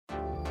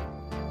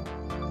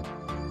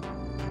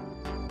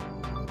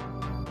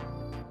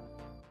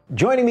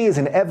Joining me is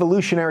an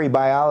evolutionary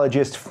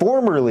biologist,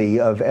 formerly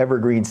of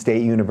Evergreen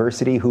State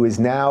University, who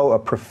is now a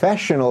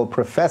professional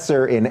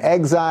professor in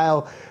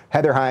exile.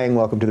 Heather Hying,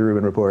 welcome to the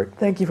Rubin Report.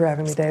 Thank you for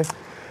having me, Dave.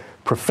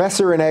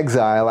 Professor in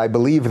exile, I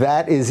believe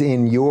that is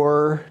in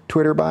your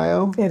Twitter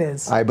bio? It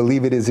is. I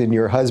believe it is in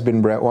your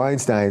husband, Bret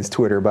Weinstein's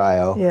Twitter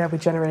bio. Yeah, we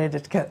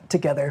generated it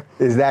together.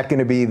 Is that going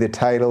to be the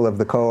title of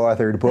the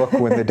co-authored book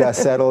when the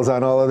dust settles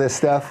on all of this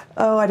stuff?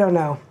 Oh, I don't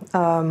know.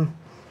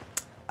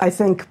 I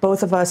think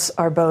both of us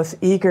are both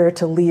eager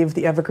to leave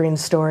the Evergreen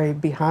story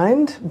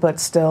behind, but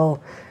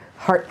still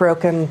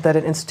heartbroken that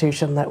an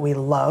institution that we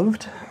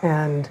loved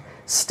and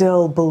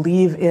still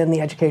believe in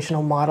the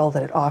educational model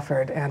that it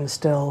offered and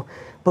still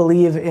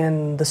believe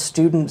in the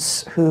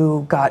students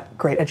who got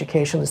great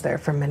educations there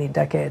for many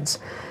decades.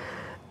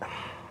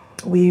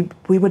 We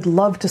would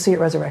love to see it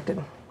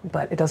resurrected,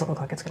 but it doesn't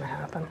look like it's going to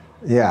happen.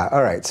 Yeah,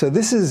 all right. So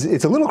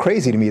it's a little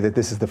crazy to me that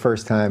this is the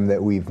first time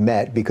that we've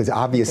met, because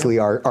obviously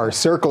our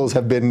circles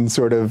have been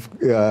sort of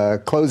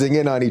closing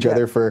in on each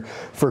other for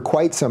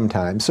quite some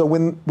time. So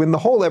when the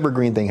whole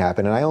Evergreen thing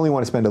happened, and I only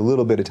want to spend a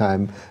little bit of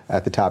time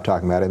at the top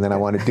talking about it, and then I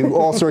want to do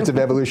all sorts of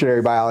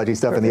evolutionary biology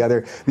stuff and the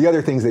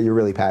other things that you're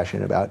really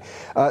passionate about.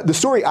 The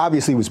story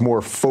obviously was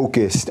more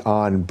focused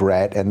on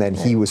Bret, and then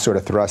he was sort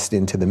of thrust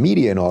into the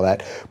media and all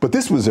that. But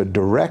this was a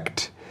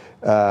direct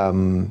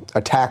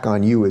attack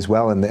on you as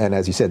well, and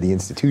as you said, the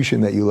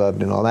institution that you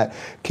loved and all that.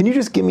 Can you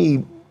just give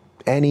me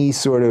any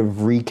sort of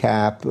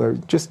recap, or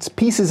just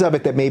pieces of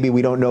it that maybe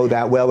we don't know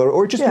that well,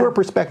 or just your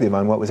perspective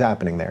on what was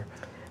happening there?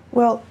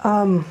 Well,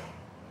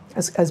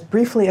 as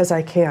briefly as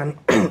I can,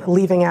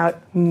 leaving out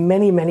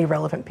many, many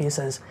relevant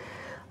pieces,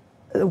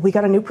 we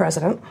got a new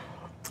president,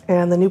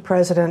 and the new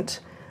president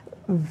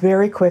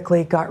very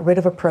quickly got rid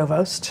of a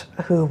provost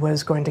who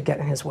was going to get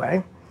in his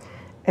way,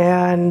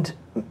 and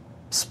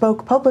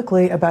spoke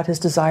publicly about his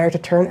desire to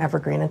turn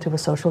Evergreen into a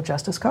social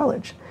justice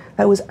college.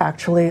 That was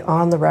actually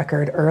on the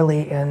record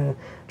early in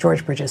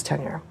George Bridges'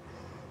 tenure.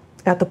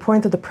 At the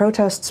point that the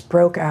protests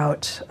broke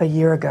out a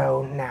year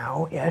ago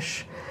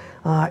now-ish,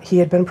 he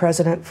had been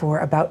president for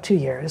about 2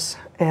 years,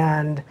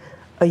 and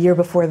a year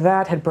before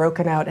that had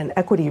broken out an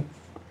equity,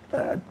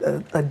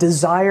 a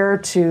desire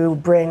to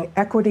bring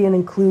equity and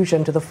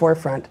inclusion to the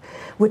forefront,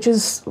 which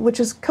is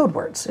code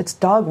words. It's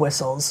dog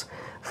whistles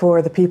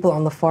for the people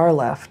on the far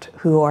left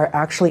who are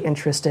actually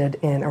interested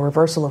in a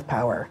reversal of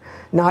power,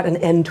 not an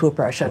end to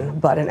oppression,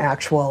 but an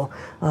actual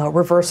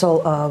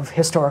reversal of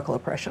historical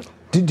oppression.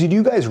 Did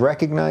you guys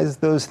recognize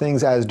those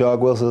things as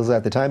dog whistles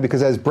at the time?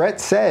 Because as Bret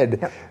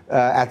said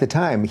at the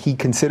time, he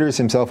considers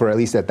himself, or at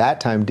least at that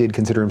time did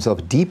consider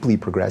himself, deeply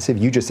progressive.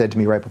 You just said to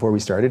me right before we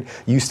started,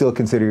 you still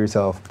consider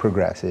yourself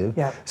progressive.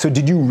 Yeah. So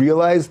did you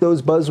realize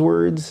those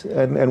buzzwords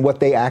and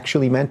what they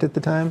actually meant at the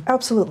time?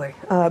 Absolutely.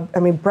 I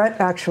mean, Bret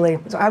actually,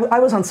 so I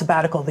was on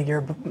sabbatical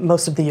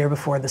most of the year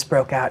before this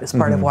broke out. It's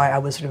part of why I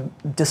was sort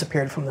of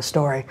disappeared from the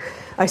story.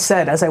 I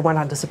said, as I went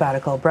on to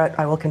sabbatical, Bret,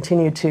 I will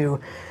continue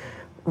to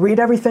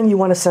read everything you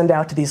want to send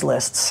out to these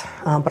lists,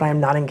 but I am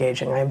not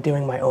engaging. I am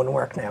doing my own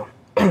work now.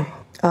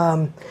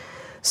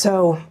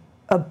 So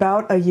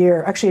about a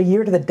year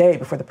to the day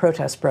before the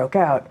protests broke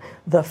out,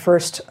 the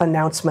first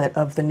announcement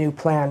of the new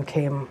plan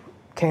came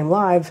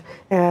live,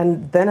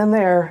 and then and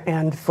there,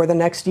 and for the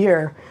next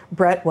year,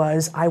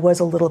 I was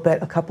a little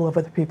bit, a couple of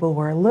other people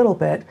were a little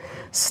bit,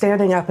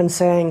 standing up and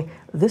saying,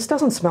 this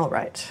doesn't smell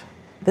right.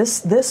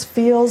 This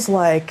feels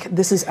like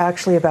this is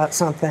actually about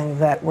something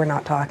that we're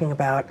not talking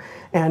about.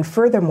 And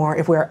furthermore,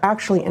 if we're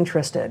actually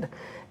interested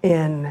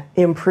in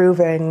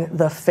improving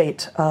the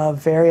fate of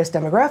various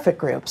demographic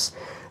groups,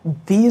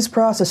 these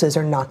processes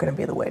are not going to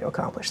be the way to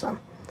accomplish them.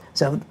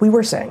 So we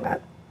were saying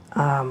that.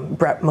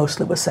 Bret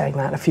mostly was saying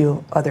that. A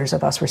few others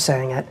of us were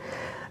saying it.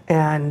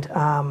 And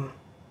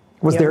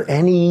was there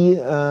any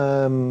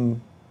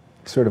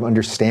sort of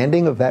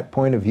understanding of that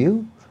point of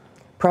view?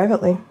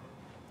 Privately,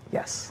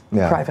 yes.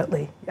 Yeah.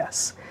 Privately,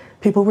 yes.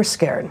 People were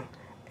scared.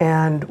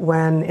 And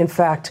when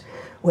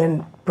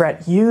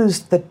Bret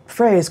used the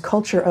phrase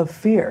culture of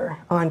fear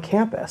on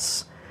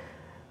campus,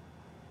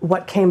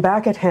 what came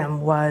back at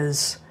him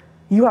was,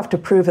 you have to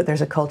prove that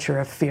there's a culture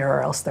of fear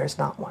or else there's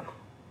not one.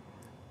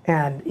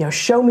 And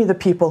show me the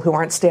people who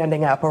aren't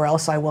standing up or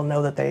else I will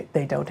know that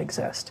they don't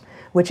exist.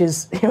 Which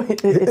is,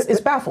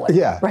 it's baffling,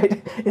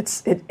 right?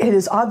 It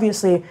is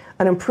obviously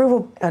an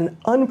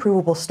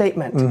unprovable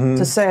statement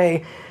to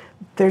say,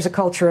 there's a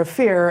culture of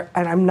fear,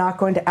 and I'm not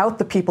going to out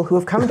the people who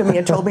have come to me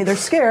and told me they're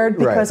scared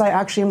because I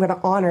actually am going to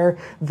honor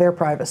their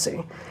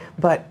privacy.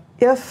 But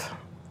if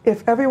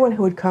everyone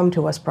who had come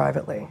to us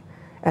privately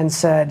and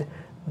said,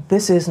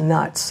 this is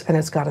nuts and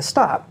it's got to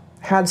stop,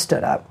 had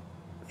stood up,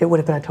 it would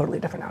have been a totally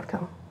different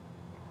outcome.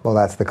 Well,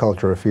 that's the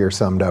culture of fear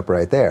summed up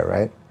right there,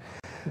 right?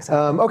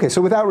 exactly. Okay,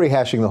 so without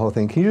rehashing the whole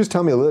thing, can you just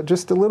tell me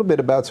just a little bit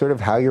about sort of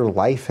how your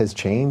life has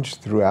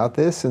changed throughout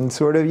this, and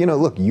sort of,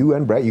 look, you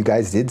and Bret, you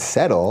guys did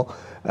settle.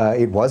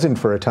 It wasn't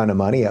for a ton of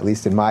money, at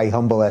least in my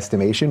humble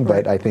estimation,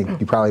 but I think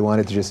you probably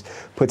wanted to just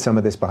put some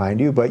of this behind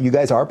you. But you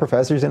guys are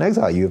professors in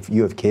exile.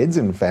 You have kids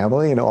and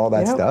family and all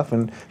that stuff,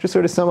 and just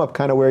sort of sum up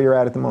kind of where you're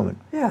at the moment.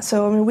 Yeah,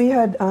 so I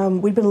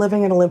mean, we'd been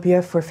living in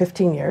Olympia for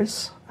 15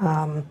 years.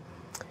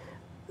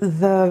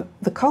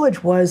 The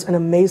college was an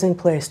amazing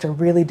place to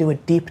really do a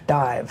deep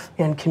dive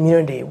in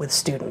community with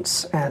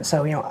students. And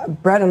so,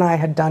 Bret and I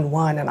had done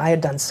one, and I had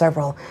done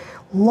several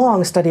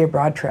long study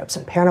abroad trips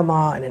in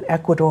Panama and in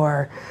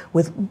Ecuador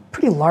with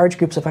pretty large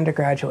groups of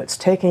undergraduates,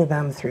 taking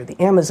them through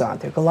the Amazon,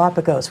 through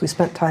Galapagos. We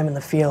spent time in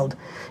the field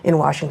in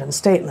Washington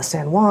State, in the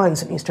San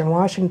Juans, in Eastern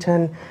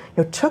Washington.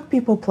 Took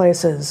people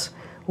places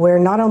where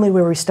not only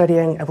were we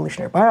studying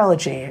evolutionary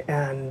biology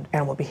and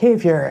animal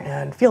behavior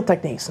and field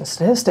techniques and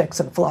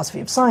statistics and philosophy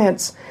of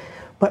science,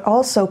 but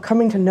also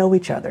coming to know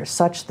each other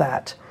such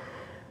that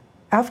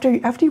after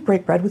you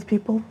break bread with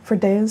people for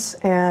days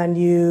and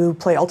you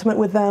play Ultimate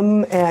with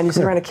them and you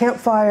sit around a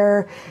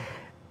campfire,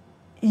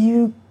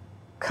 you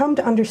come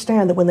to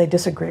understand that when they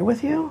disagree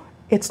with you,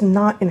 it's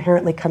not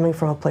inherently coming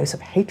from a place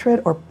of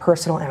hatred or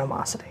personal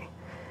animosity.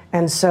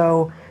 And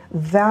so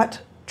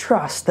that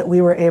trust that we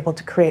were able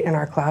to create in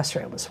our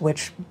classrooms,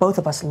 which both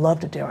of us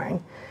loved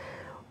doing,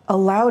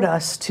 allowed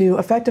us to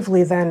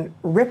effectively then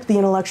rip the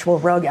intellectual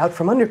rug out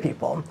from under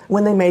people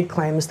when they made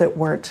claims that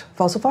weren't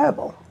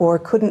falsifiable or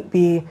couldn't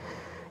be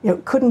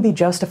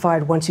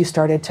justified once you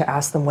started to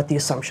ask them what the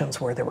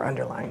assumptions were that were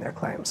underlying their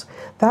claims.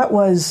 That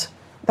was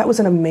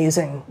an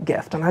amazing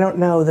gift, and I don't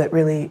know that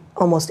really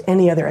almost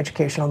any other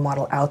educational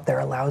model out there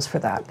allows for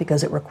that,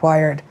 because it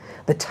required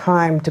the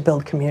time to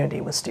build community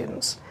with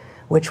students,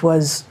 which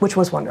was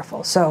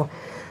wonderful. So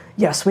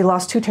yes, we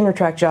lost 2 tenure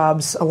track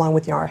jobs along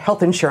with our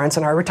health insurance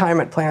and our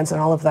retirement plans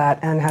and all of that,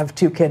 and have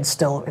 2 kids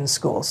still in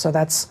school. So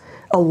that's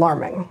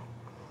alarming.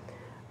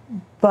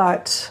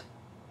 But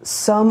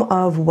some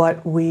of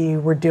what we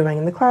were doing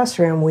in the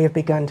classroom, we have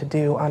begun to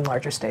do on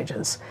larger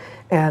stages,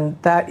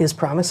 and that is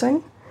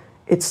promising.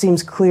 It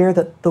seems clear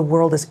that the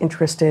world is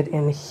interested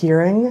in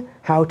hearing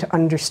how to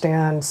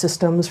understand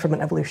systems from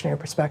an evolutionary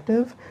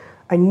perspective.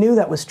 I knew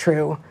that was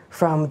true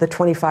from the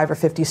 25 or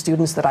 50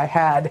 students that I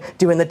had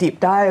doing the deep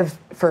dive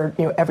for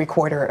every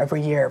quarter,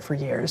 every year for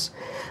years.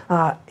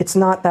 It's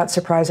not that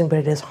surprising, but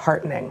it is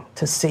heartening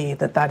to see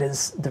that that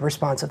is the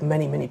response of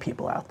many, many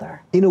people out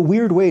there. In a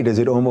weird way, does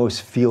it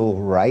almost feel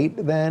right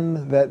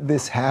then that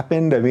this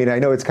happened? I mean, I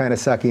know it's kind of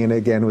sucky, and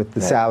again with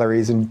the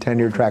salaries and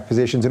tenure track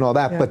positions and all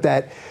that, but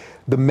that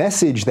the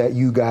message that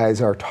you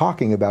guys are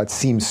talking about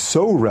seems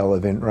so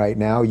relevant right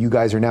now. You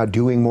guys are now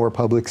doing more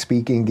public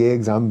speaking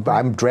gigs.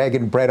 I'm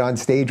dragging Bret on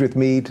stage with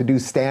me to do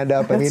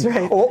stand-up. I mean,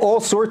 all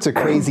sorts of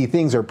crazy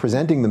things are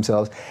presenting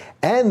themselves.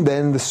 And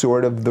then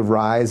the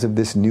rise of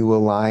this new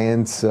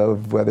alliance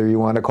of, whether you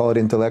want to call it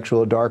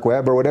intellectual dark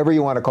web or whatever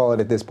you want to call it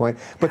at this point.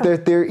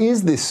 But there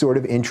is this sort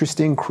of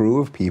interesting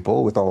crew of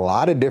people with a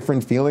lot of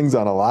different feelings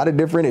on a lot of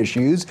different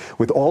issues,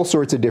 with all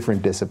sorts of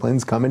different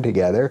disciplines coming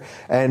together.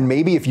 And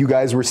maybe if you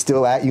guys were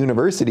still at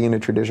university in a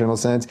traditional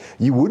sense,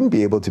 you wouldn't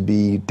be able to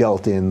be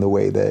dealt in the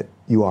way that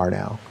you are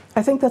now.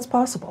 I think that's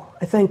possible.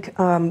 I think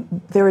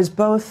there is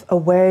both a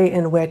way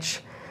in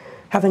which,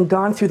 having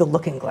gone through the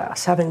looking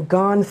glass, having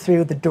gone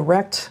through the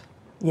direct,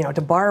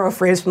 to borrow a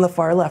phrase from the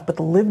far left, but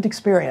the lived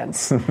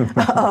experience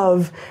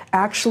of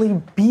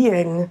actually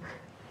being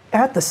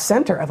at the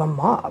center of a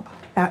mob,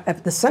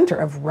 at the center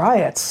of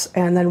riots,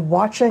 and then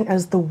watching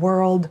as the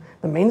world,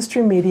 the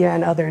mainstream media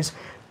and others,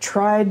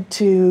 tried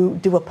to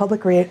do a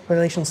public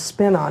relations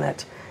spin on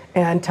it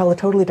and tell a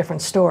totally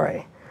different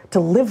story. To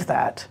live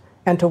that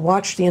and to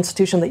watch the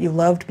institution that you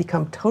loved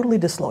become totally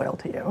disloyal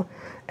to you,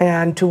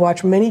 and to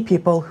watch many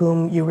people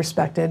whom you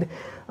respected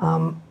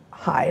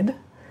hide.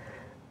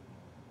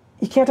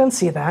 You can't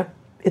unsee that.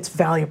 It's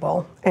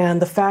valuable.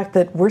 And the fact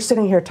that we're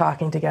sitting here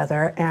talking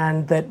together,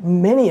 and that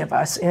many of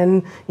us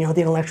in the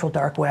intellectual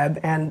dark web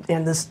and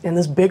in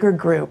this bigger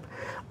group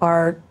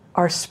are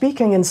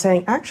speaking and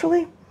saying,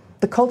 actually,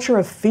 the culture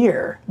of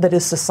fear that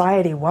is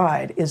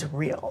society-wide is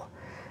real.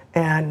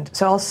 And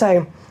so I'll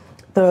say,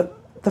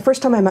 the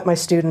first time I met my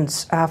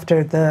students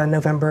after the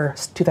November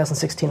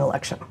 2016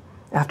 election,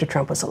 after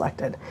Trump was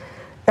elected,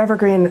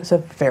 Evergreen is a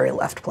very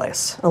left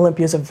place.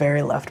 Olympia is a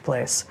very left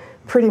place.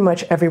 Pretty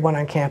much everyone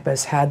on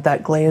campus had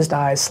that glazed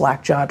eyes,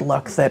 slack-jawed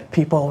look that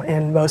people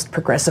in most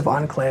progressive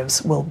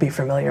enclaves will be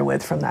familiar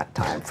with from that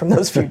time, from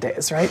those few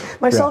days, right?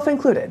 Myself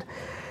included.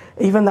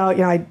 Even though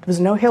I was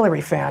no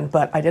Hillary fan,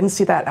 but I didn't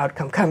see that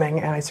outcome coming,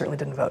 and I certainly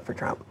didn't vote for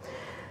Trump.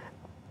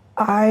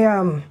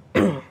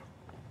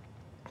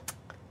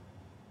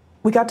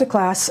 We got to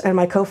class, and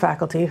my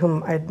co-faculty,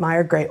 whom I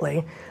admire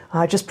greatly,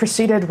 just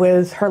proceeded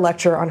with her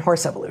lecture on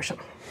horse evolution.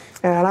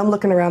 And I'm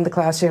looking around the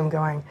classroom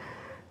going,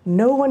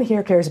 no one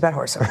here cares about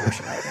horse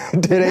evolution right now.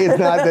 Today is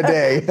not the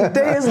day.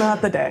 Today is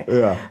not the day.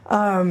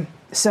 Yeah.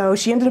 So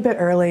she ended a bit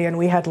early, and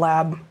we had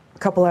lab a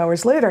couple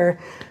hours later,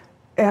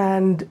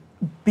 and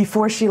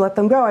before she let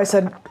them go, I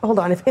said, hold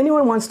on, if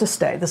anyone wants to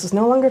stay, this is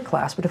no longer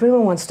class, but if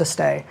anyone wants to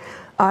stay,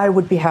 I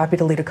would be happy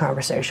to lead a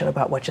conversation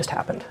about what just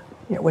happened,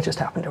 what just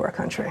happened to our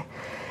country.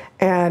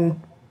 And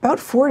about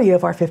 40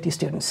 of our 50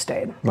 students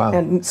stayed. Wow.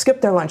 And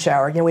skipped their lunch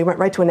hour. We went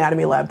right to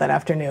anatomy lab that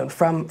afternoon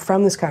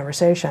from this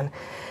conversation.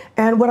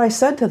 And what I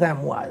said to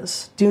them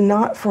was, do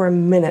not for a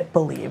minute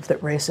believe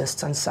that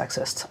racists and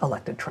sexists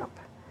elected Trump.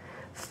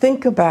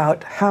 Think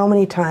about how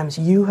many times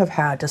you have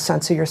had to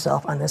censor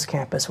yourself on this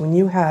campus when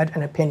you had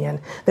an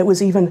opinion that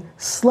was even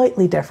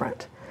slightly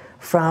different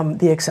from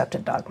the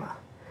accepted dogma.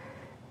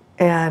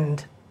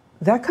 And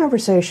that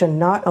conversation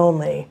not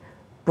only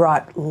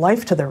brought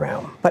life to the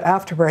room, but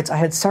afterwards I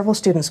had several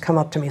students come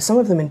up to me, some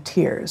of them in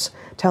tears,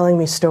 telling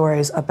me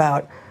stories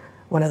about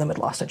one of them had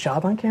lost a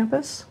job on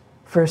campus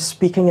for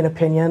speaking an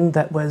opinion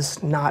that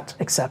was not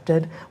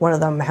accepted. One of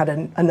them had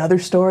another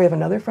story of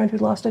another friend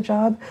who'd lost a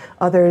job.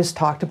 Others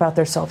talked about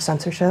their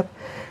self-censorship.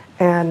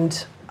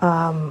 And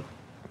and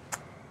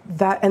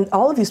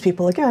all of these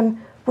people,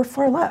 again, were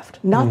far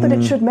left. Not that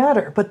it should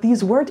matter, but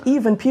these weren't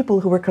even people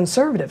who were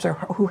conservatives or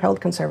who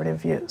held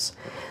conservative views.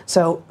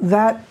 So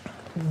that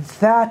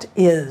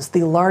is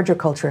the larger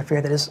culture of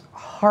fear that is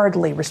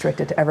hardly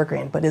restricted to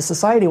Evergreen, but is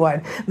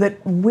society-wide,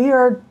 that we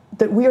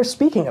are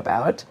speaking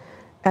about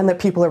and that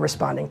people are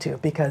responding to,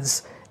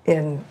 because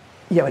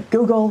at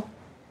Google,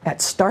 at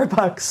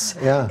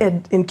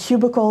Starbucks, in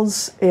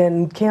cubicles,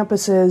 in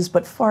campuses,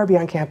 but far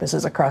beyond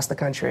campuses across the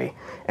country,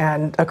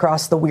 and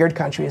across the weird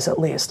countries at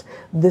least,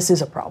 this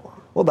is a problem.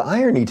 Well, the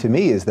irony to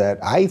me is that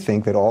I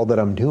think that all that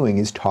I'm doing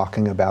is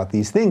talking about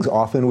these things,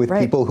 often with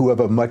people who have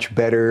a much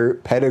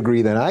better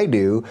pedigree than I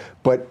do,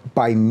 but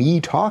by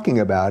me talking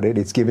about it,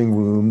 it's giving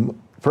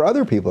room for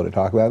other people to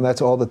talk about it, and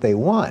that's all that they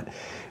want.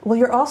 Well,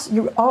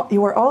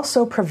 you are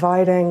also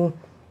providing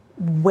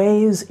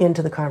ways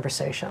into the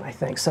conversation, I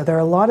think. So there are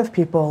a lot of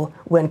people,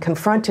 when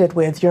confronted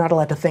with, you're not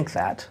allowed to think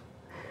that,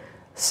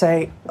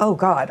 say, oh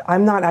God,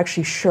 I'm not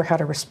actually sure how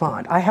to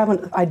respond.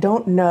 I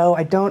don't know,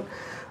 I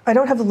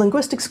don't have the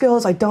linguistic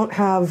skills, I don't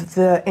have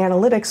the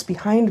analytics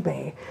behind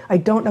me, I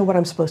don't know what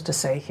I'm supposed to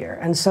say here.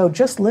 And so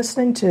just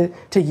listening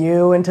to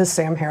you and to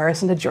Sam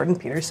Harris and to Jordan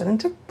Peterson and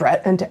to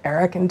Bret and to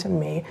Eric and to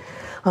me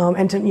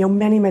and to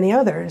many, many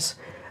others,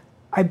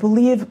 I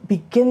believe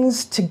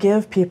begins to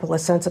give people a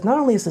sense of not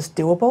only is this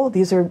doable,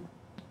 these are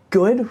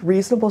good,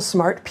 reasonable,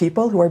 smart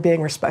people who are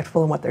being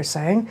respectful in what they're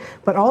saying,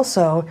 but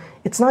also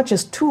it's not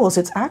just tools,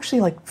 it's actually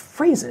like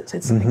phrases.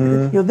 It's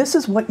this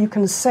is what you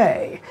can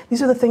say.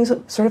 These are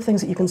the sort of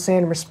things that you can say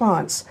in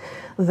response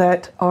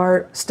that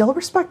are still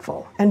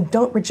respectful and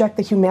don't reject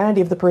the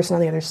humanity of the person on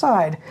the other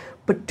side,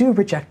 but do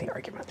reject the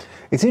argument.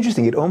 It's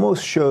interesting, it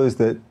almost shows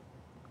that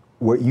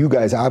what you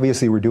guys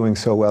obviously were doing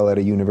so well at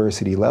a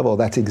university level,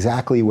 that's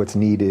exactly what's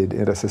needed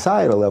at a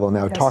societal level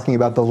now, talking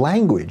about the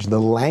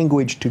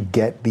language to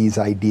get these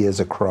ideas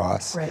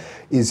across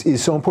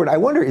is so important. I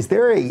wonder, is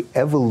there a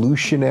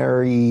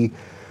evolutionary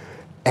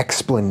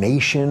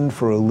explanation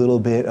for a little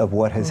bit of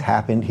what has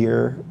happened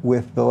here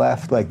with the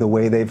left, like the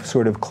way they've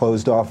sort of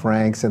closed off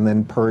ranks and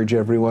then purge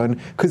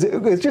everyone?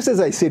 Because just as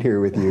I sit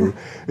here with you,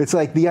 it's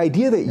like the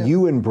idea that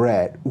you and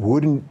Bret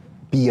wouldn't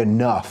be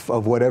enough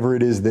of whatever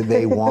it is that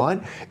they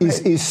want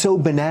is so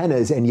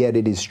bananas, and yet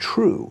it is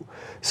true.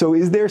 So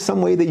is there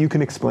some way that you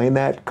can explain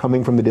that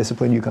coming from the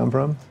discipline you come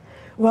from?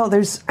 Well,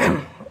 there's,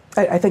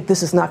 I think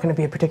this is not going to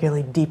be a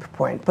particularly deep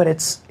point, but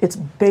it's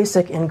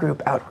basic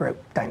in-group,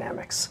 out-group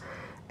dynamics.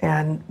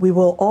 And we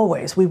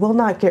will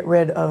not get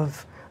rid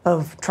of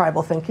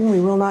tribal thinking. We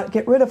will not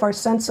get rid of our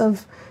sense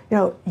of,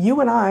 you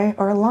and I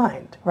are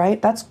aligned,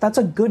 right? That's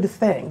a good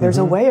thing. There's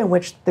a way in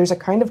which there's a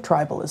kind of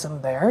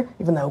tribalism there,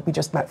 even though we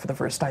just met for the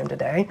first time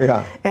today.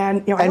 Yeah.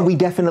 And and we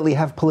definitely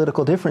have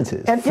political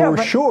differences, for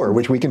sure,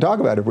 which we can talk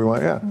about if we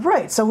want. Yeah.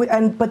 Right. So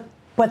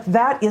but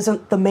that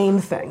isn't the main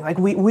thing. Like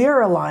we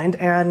are aligned,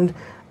 and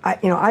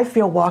I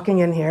feel walking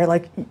in here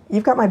like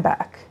you've got my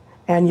back,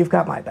 and you've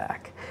got my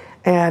back,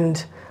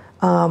 and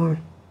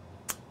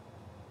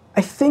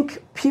I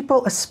think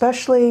people,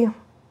 especially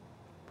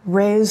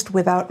raised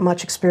without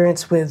much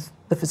experience with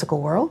the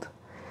physical world,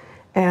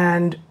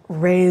 and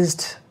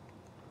raised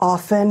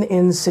often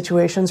in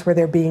situations where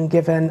they're being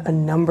given a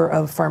number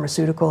of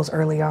pharmaceuticals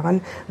early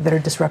on that are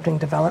disrupting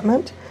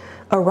development,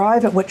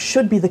 arrive at what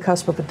should be the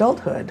cusp of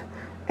adulthood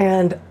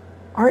and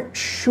aren't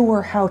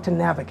sure how to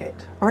navigate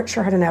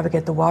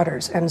the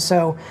waters. And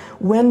so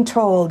when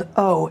told,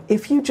 oh,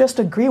 if you just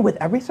agree with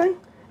everything,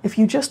 if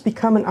you just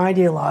become an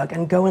ideologue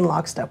and go in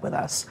lockstep with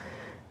us,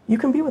 you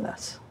can be with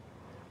us.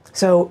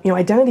 So,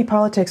 identity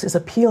politics is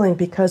appealing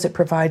because it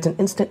provides an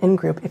instant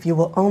in-group if you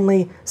will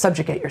only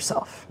subjugate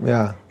yourself.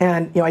 Yeah.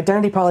 And,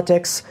 identity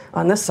politics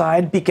on this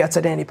side begets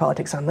identity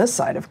politics on this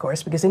side, of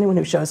course, because anyone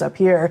who shows up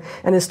here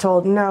and is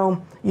told,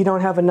 no, you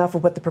don't have enough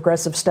of what the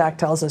progressive stack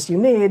tells us you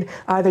need,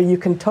 either you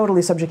can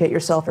totally subjugate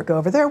yourself or go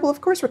over there, well, of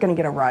course we're going to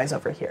get a rise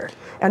over here,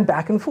 and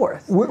back and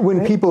forth.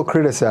 When people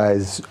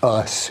criticize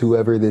us,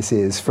 whoever this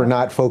is, for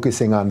not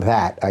focusing on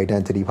that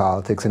identity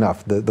politics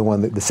enough,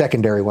 the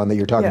secondary one that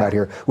you're talking about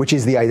here, which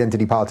is the identity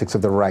identity politics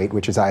of the right,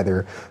 which is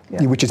either,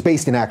 which is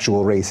based in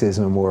actual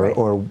racism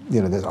or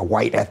there's a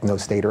white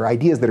ethno-state, or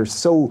ideas that are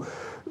so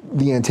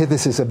the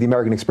antithesis of the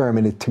American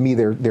experiment. To me,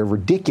 they're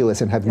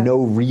ridiculous and have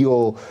no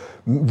real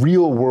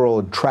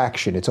world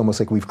traction. It's almost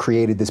like we've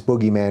created this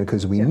boogeyman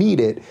because we need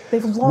it.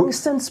 They've long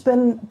since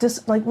been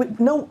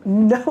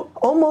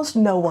almost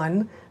no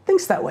one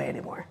thinks that way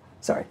anymore.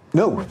 Sorry.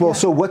 No. Well,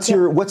 so what's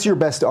your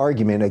best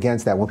argument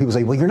against that? When people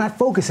say, well, you're not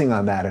focusing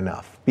on that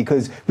enough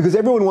because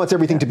everyone wants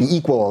everything to be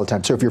equal all the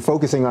time. So if you're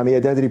focusing on the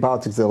identity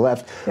politics of the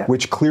left,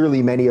 which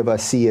clearly many of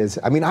us see as,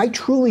 I mean, I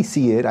truly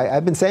see it.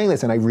 I've been saying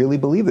this and I really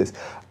believe this.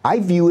 I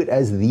view it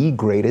as the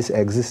greatest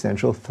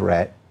existential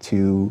threat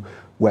to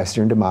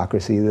Western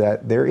democracy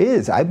that there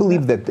is. I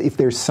believe that if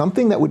there's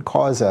something that would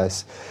cause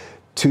us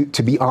to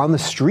be on the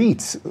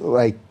streets,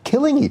 like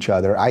killing each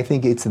other, I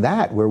think it's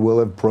that, where we'll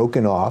have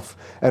broken off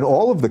and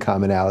all of the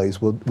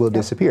commonalities will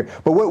disappear.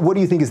 But what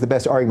do you think is the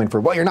best argument for,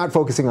 well, you're not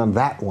focusing on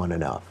that one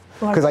enough?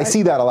 Because I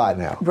see that a lot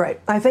now. Right.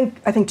 I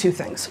think two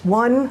things.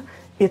 One,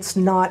 it's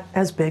not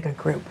as big a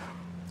group,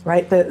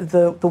 right?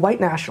 The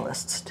white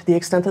nationalists, to the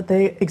extent that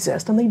they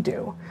exist, and they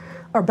do,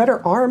 are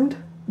better armed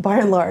by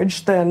and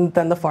large than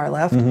the far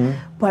left,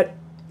 but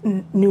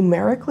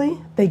numerically,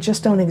 they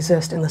just don't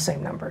exist in the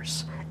same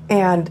numbers.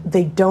 And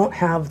they don't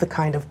have the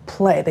kind of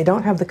play, they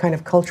don't have the kind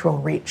of cultural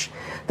reach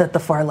that the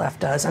far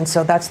left does. And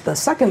so that's the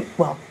second,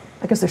 well,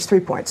 I guess there's 3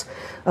 points.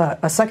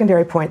 A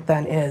secondary point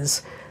then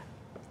is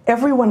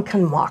everyone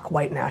can mock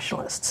white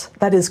nationalists.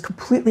 That is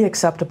completely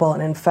acceptable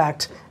and in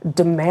fact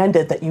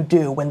demanded that you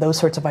do when those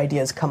sorts of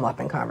ideas come up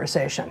in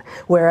conversation.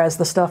 Whereas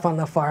the stuff on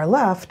the far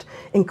left,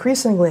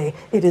 increasingly,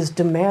 it is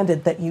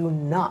demanded that you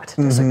not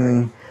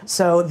disagree.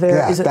 So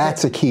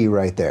that's a key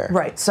right there.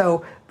 Right.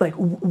 So like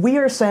we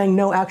are saying,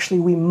 no, actually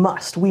we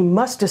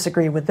must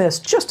disagree with this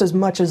just as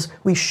much as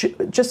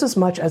just as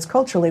much as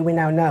culturally we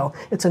now know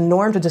it's a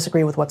norm to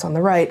disagree with what's on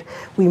the right,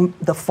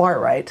 the far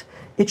right.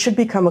 It should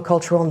become a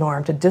cultural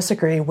norm to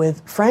disagree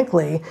with,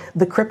 frankly,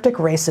 the cryptic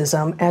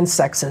racism and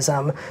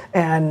sexism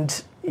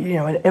and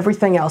and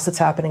everything else that's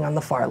happening on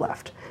the far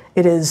left.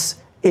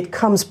 It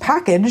comes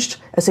packaged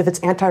as if it's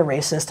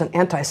anti-racist and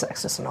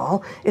anti-sexist and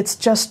all. It's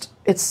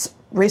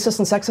racist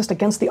and sexist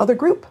against the other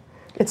group.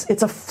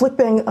 It's a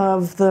flipping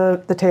of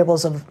the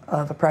tables of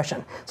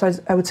oppression. So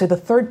I would say the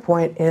third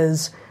point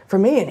is, for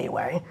me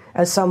anyway,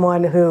 as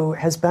someone who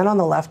has been on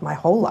the left my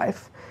whole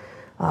life,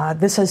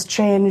 this has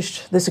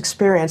changed, this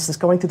experience, this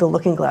going through the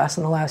looking glass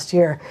in the last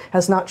year,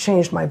 has not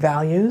changed my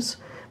values,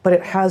 but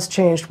it has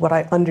changed what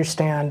I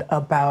understand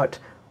about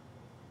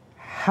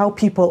how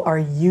people are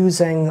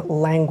using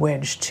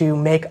language to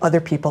make other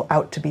people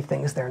out to be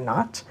things they're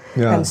not.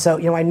 Yeah. And so,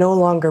 I no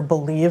longer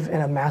believe in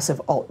a massive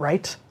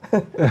alt-right,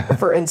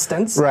 for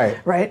instance.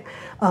 Right.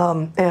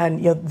 And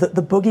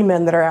the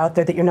boogeymen that are out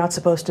there that you're not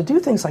supposed to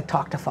do things like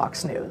talk to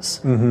Fox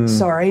News.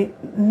 Sorry,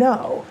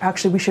 no.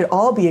 Actually, we should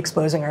all be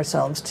exposing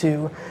ourselves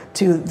to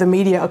the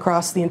media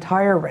across the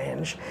entire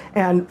range.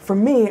 And for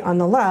me, on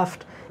the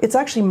left, it's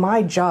actually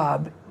my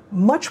job,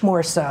 much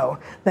more so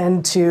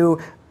than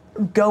to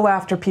go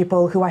after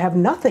people who I have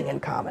nothing in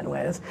common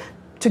with,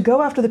 to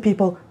go after the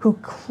people who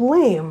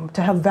claim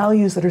to have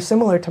values that are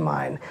similar to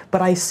mine,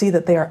 but I see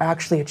that they are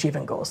actually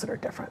achieving goals that are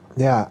different.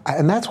 Yeah,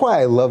 and that's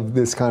why I love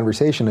this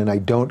conversation and I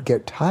don't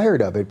get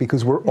tired of it,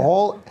 because we're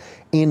all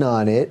in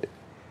on it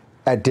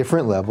at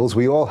different levels.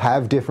 We all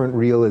have different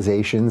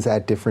realizations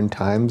at different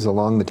times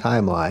along the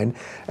timeline.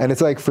 And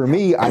it's like, for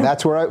me,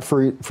 that's where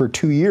for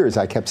 2 years,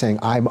 I kept saying,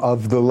 I'm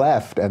of the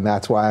left, and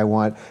that's why I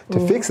want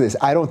to fix this.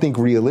 I don't think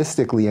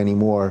realistically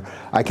anymore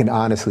I can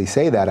honestly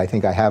say that. I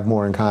think I have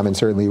more in common,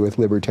 certainly, with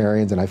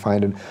libertarians, and I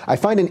find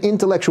an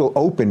intellectual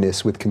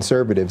openness with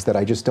conservatives that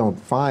I just don't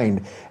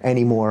find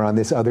anymore on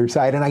this other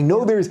side. And I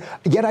know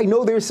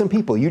there's some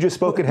people. You just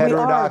spoke at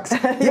Heterodox.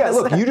 Yeah,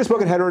 look, you just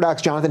spoke at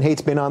Heterodox. Jonathan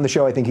Haidt's been on the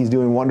show. I think he's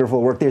doing wonderful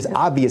work. There's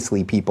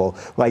obviously people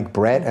like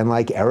Bret and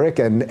like Eric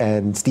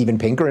and Steven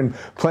Pinker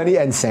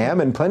and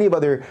Sam and plenty of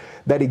other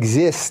that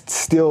exist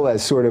still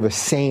as sort of a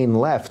sane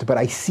left. But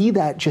I see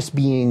that just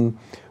being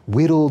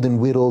whittled and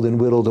whittled and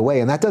whittled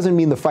away. And that doesn't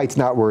mean the fight's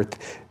not worth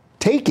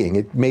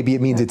taking. Maybe it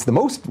means it's the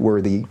most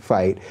worthy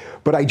fight.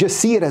 But I just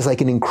see it as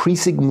like an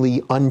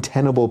increasingly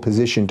untenable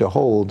position to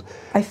hold.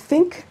 I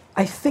think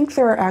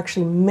there are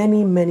actually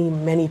many, many,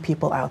 many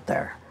people out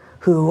there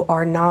who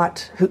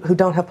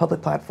don't have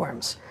public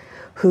platforms,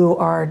 who've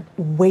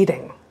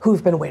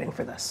been waiting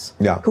for this,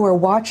 who are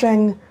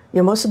watching.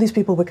 Most of these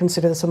people would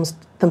consider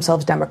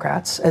themselves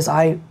Democrats, as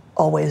I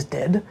always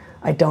did.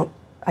 I don't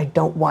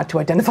want to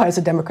identify as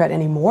a Democrat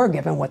anymore,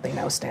 given what they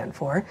now stand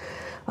for.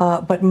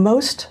 But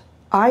most,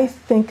 I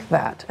think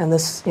that, and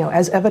this,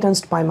 as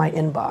evidenced by my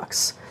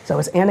inbox, so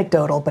it's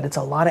anecdotal, but it's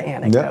a lot of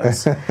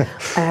anecdotes,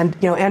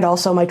 and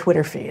also my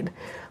Twitter feed,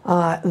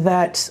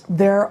 that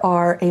there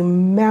are a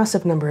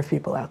massive number of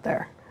people out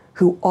there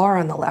who are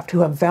on the left,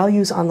 who have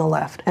values on the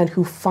left, and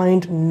who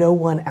find no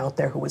one out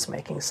there who is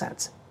making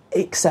sense,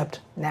 except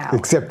now.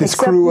 Except this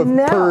crew of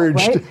now,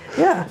 purged.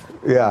 Right?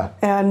 Yeah.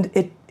 And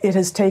it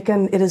has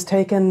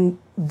taken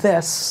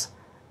this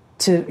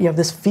to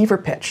this fever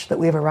pitch that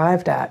we've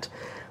arrived at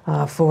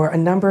for a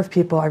number of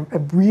people. I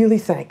really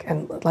think,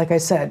 and like I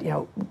said,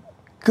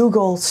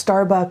 Google,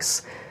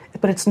 Starbucks,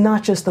 but it's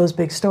not just those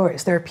big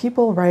stories. There are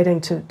people writing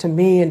to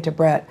me and to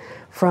Bret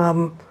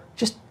from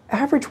just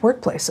average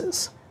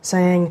workplaces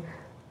saying,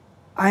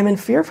 I'm in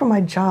fear for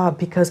my job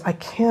because I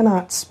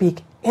cannot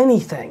speak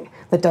anything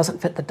that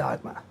doesn't fit the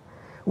dogma.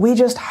 We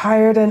just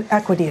hired an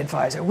equity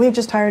advisor. We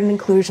just hired an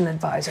inclusion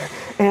advisor.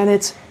 And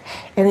it's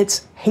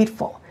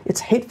hateful.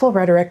 It's hateful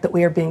rhetoric that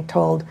we are being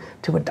told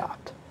to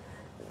adopt.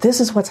 This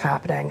is what's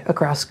happening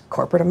across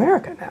corporate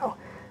America now.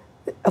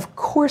 Of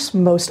course,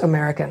 most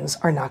Americans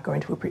are not going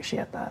to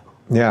appreciate that.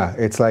 Yeah,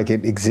 it's like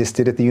it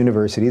existed at the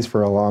universities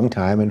for a long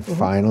time, and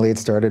finally it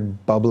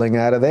started bubbling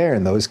out of there,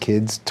 and those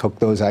kids took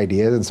those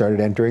ideas and started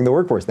entering the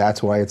workforce.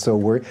 That's why it's so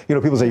worried.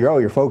 People say,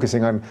 you're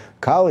focusing on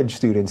college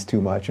students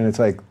too much, and it's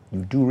like,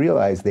 you do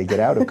realize they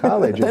get out of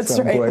college at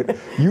some point,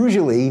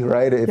 usually,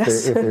 right, if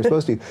they're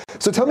supposed to.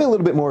 So tell me a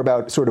little bit more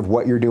about sort of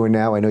what you're doing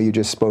now. I know you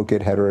just spoke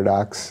at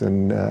Heterodox,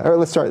 and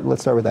let's start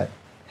with that.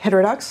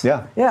 Heterodox?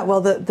 Yeah. Yeah,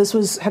 well, this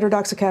was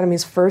Heterodox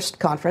Academy's first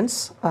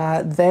conference.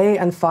 They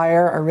and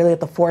FIRE are really at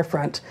the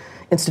forefront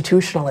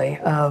institutionally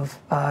of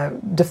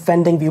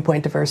defending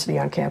viewpoint diversity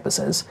on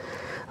campuses.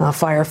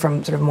 FIRE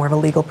from sort of more of a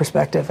legal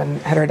perspective,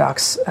 and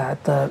Heterodox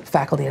at the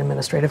faculty and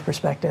administrative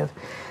perspective.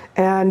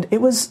 And it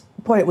was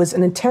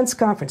an intense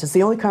conference. It's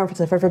the only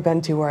conference I've ever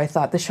been to where I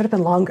thought this should have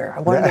been longer.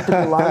 I wanted it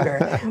to be longer.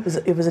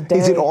 It was a day.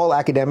 Is it all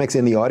academics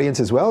in the audience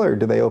as well, or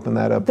do they open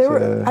that up to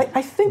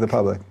the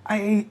public?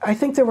 I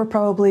think there were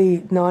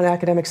probably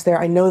non-academics there.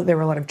 I know that there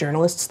were a lot of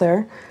journalists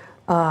there,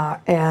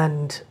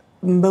 and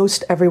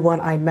most everyone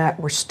I met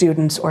were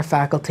students or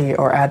faculty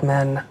or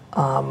admin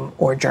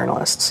or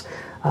journalists.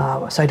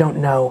 So I don't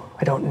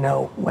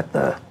know what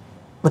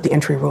the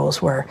entry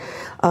rules were,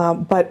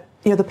 but.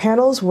 The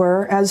panels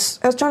were, as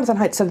Jonathan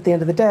Haidt said at the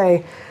end of the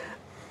day,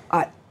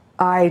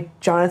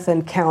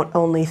 Jonathan, count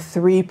only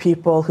 3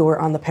 people who were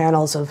on the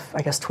panels of,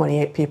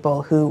 28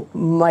 people who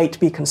might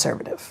be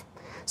conservative.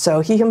 So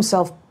he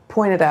himself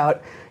pointed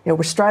out,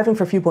 we're striving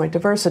for viewpoint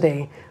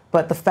diversity,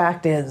 but the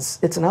fact is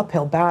it's an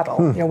uphill battle.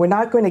 We're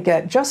not going to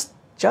get,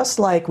 just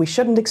like we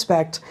shouldn't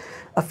expect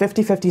a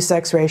 50-50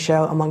 sex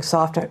ratio among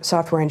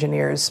software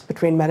engineers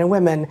between men and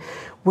women,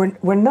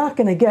 we're not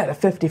going to get a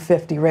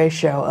 50-50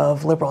 ratio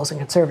of liberals and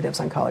conservatives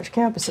on college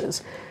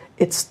campuses.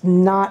 It's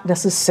not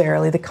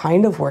necessarily the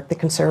kind of work that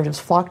conservatives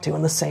flock to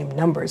in the same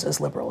numbers as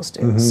liberals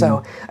do.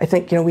 So I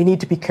think we need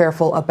to be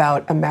careful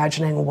about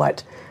imagining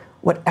what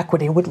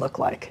equity would look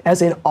like,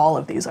 as in all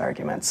of these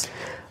arguments.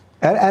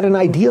 At an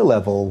idea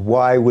level,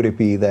 why would it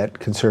be that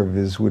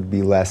conservatives would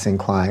be less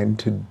inclined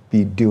to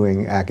be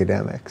doing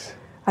academics?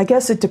 I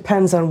guess it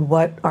depends on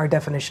what our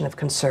definition of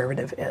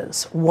conservative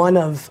is. One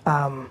of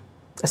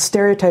a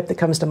stereotype that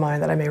comes to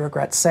mind that I may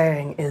regret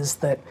saying is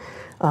that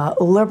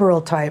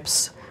liberal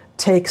types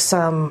take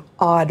some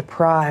odd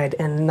pride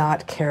in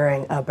not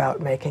caring about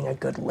making a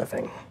good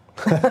living,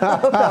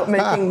 about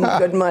making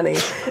good money.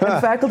 And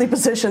faculty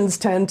positions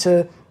tend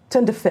to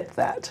fit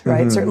that,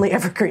 right? Certainly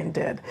Evergreen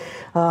did.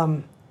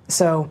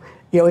 So,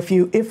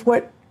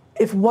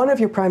 if one of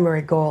your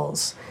primary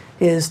goals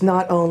is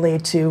not only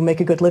to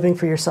make a good living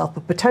for yourself,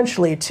 but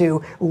potentially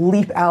to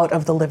leap out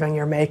of the living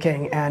you're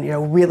making and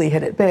really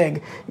hit it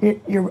big,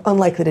 you're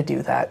unlikely to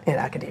do that in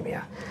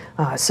academia.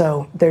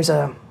 So there's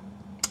a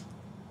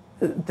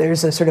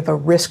sort of a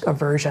risk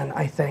aversion,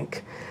 I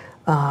think,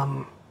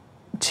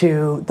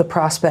 to the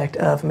prospect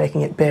of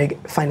making it big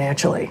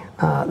financially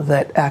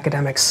that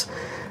academics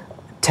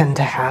tend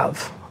to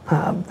have.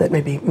 That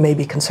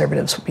maybe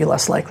conservatives would be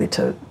less likely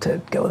to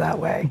go that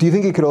way. Do you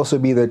think it could also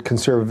be that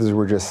conservatives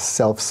were just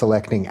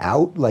self-selecting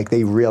out? Like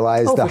they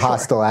realized the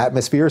hostile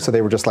atmosphere, so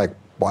they were just like,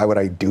 why would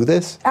I do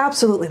this?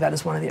 Absolutely, that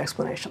is one of the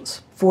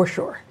explanations, for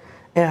sure.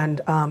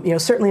 And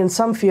certainly in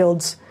some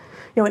fields,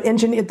 in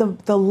engineering,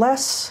 the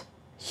less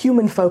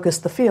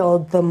human-focused the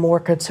field, the more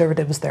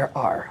conservatives there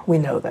are. We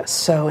know this.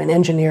 So in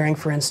engineering,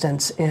 for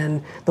instance,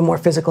 in the more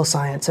physical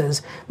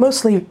sciences,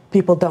 mostly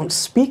people don't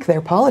speak their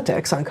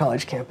politics on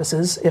college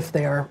campuses if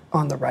they are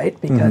on the right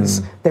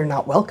because they're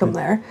not welcome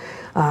there.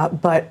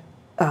 But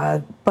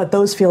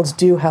those fields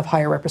do have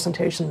higher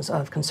representations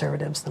of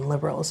conservatives than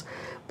liberals.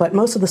 But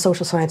most of the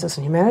social sciences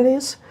and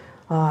humanities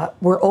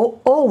were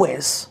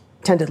always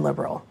tended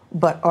liberal,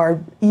 but are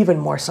even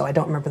more so. I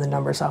don't remember the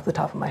numbers off the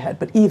top of my head,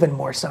 but even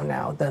more so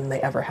now than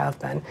they ever have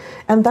been.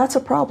 And that's a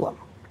problem.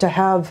 To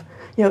have,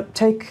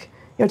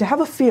 to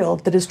have a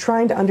field that is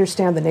trying to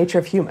understand the nature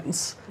of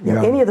humans,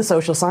 any of the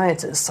social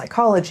sciences,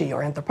 psychology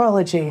or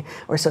anthropology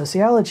or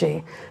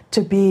sociology,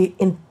 to be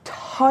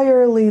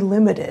entirely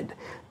limited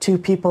to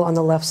people on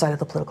the left side of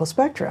the political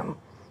spectrum.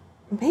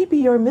 Maybe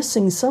you're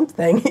missing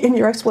something in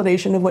your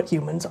explanation of what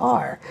humans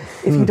are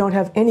if you don't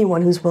have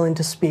anyone who's willing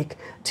to speak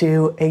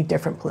to a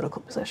different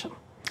political position.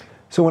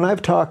 So when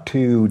I've talked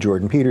to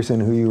Jordan Peterson,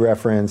 who you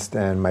referenced,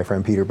 and my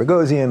friend Peter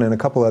Boghossian, and a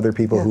couple other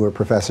people who are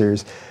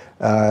professors,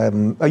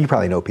 you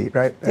probably know Pete,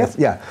 right? Yep.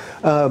 Yeah.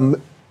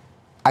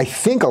 I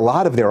think a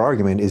lot of their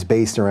argument is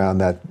based around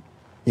that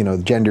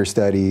gender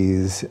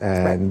studies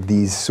and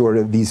these sort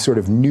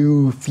of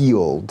new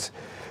fields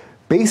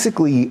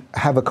basically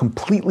have a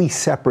completely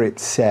separate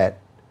set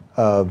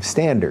of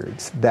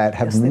standards that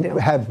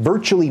have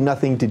virtually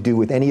nothing to do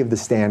with any of the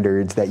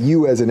standards that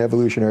you as an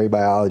evolutionary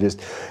biologist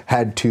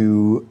had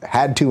to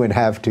and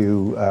have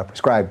to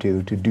prescribe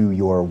to do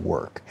your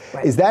work.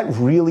 Right. Is that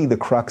really the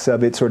crux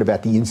of it, sort of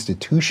at the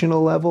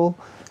institutional level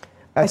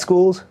at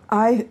schools?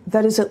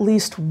 That is at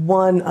least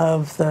one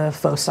of the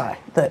foci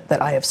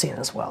that I have seen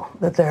as well,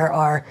 that there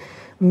are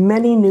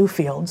many new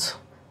fields,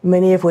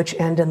 many of which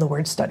end in the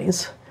word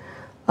studies,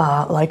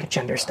 like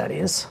gender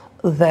studies,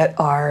 that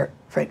are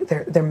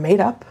they're made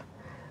up.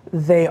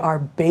 They are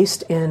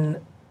based in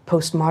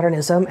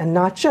postmodernism, and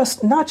not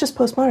just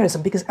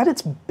postmodernism, because at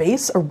its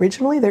base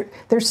originally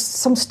there's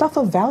some stuff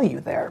of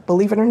value there,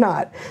 believe it or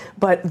not.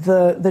 But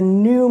the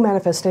new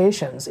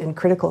manifestations in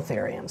critical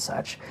theory and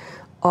such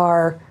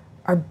are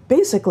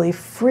basically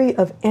free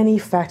of any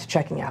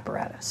fact-checking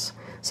apparatus.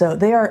 So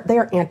they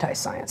are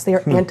anti-science. They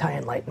are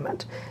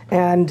anti-enlightenment,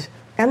 and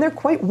they're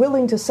quite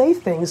willing to say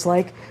things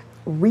like,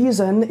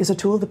 reason is a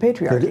tool of the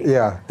patriarchy.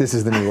 Yeah, this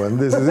is the new one.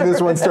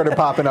 This one started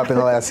popping up in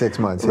the last 6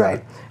 months. Yeah.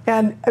 Right.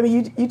 And I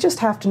mean, you just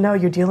have to know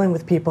you're dealing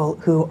with people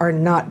who are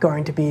not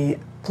going to be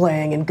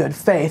playing in good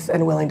faith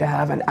and willing to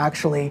have an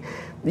actually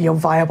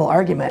viable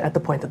argument at the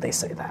point that they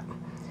say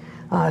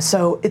that.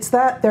 So it's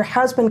that there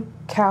has been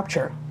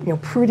capture,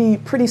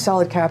 pretty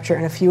solid capture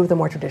in a few of the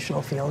more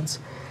traditional fields.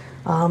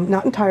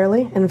 Not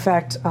entirely. In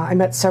fact, I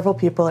met several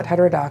people at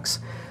Heterodox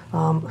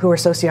who are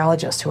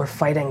sociologists who are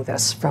fighting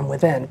this from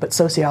within. But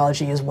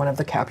sociology is one of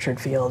the captured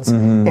fields,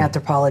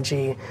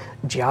 anthropology,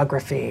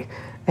 geography,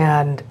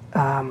 and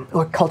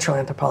or cultural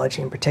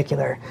anthropology in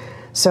particular.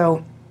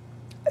 So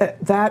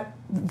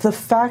the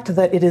fact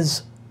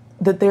that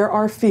there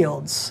are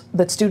fields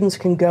that students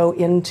can go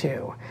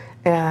into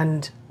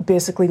and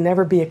basically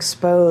never be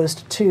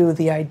exposed to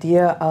the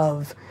idea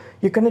of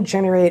you're going to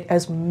generate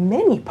as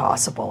many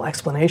possible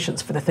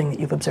explanations for the thing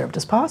that you've observed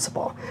as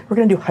possible. We're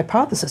going to do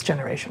hypothesis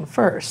generation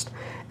first,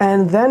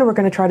 and then we're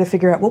going to try to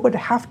figure out what would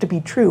have to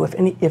be true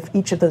if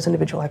each of those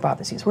individual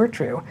hypotheses were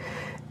true,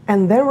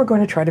 and then we're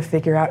going to try to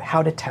figure out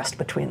how to test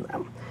between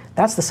them.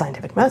 That's the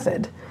scientific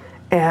method,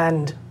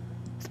 and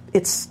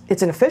it's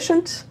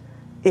inefficient.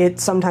 It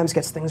sometimes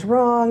gets things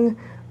wrong,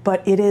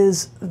 but it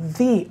is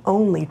the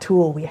only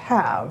tool we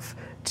have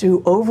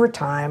to, over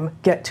time,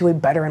 get to a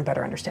better and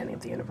better understanding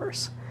of the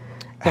universe.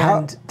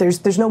 And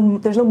there's no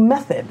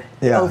method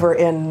over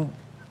in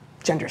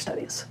gender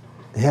studies.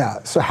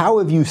 Yeah. So how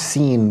have you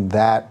seen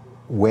that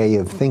way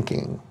of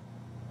thinking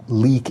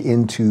leak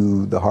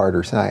into the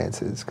harder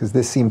sciences? Because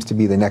this seems to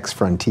be the next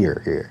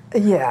frontier here.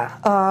 Yeah.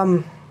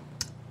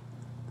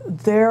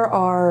 There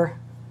are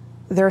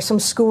some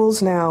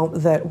schools now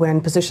that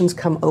when positions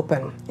come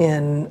open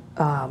in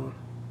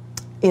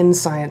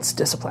science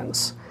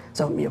disciplines.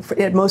 So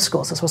at most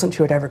schools, this wasn't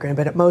true at Evergreen,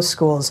 but at most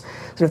schools,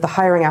 sort of the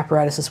hiring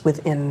apparatus is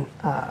within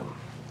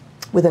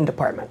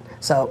department.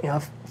 So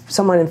if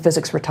someone in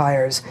physics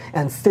retires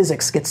and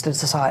physics gets to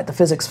decide, the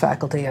physics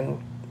faculty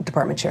and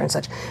department chair and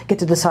such get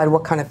to decide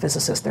what kind of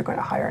physicist they're going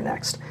to hire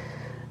next.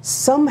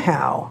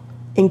 Somehow,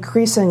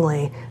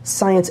 increasingly,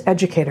 science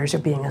educators are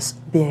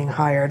being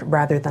hired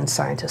rather than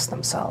scientists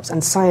themselves.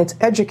 And science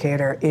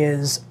educator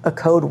is a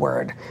code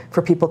word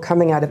for people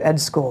coming out of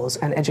ed schools,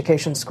 and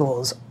education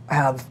schools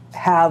have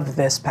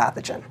this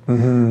pathogen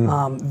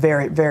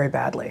very, very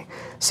badly.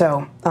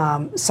 So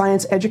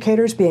science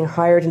educators being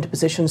hired into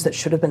positions that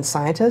should have been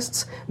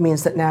scientists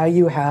means that now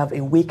you have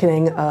a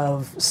weakening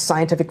of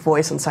scientific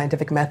voice and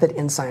scientific method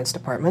in science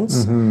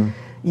departments.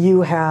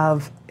 You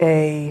have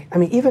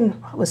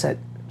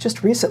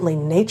just recently,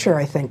 Nature,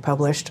 I think,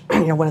 published,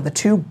 one of the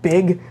two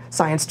big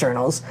science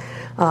journals,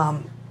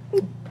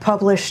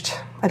 published,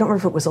 I don't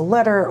remember if it was a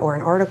letter or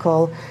an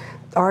article,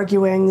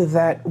 arguing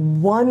that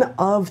one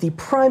of the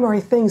primary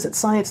things that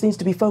science needs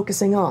to be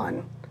focusing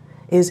on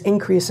is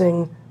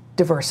increasing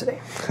diversity.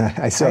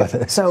 I saw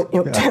this. So,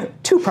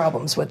 two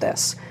problems with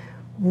this.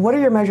 What are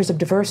your measures of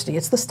diversity?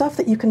 It's the stuff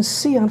that you can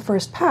see on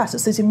first pass.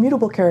 It's these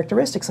immutable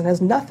characteristics and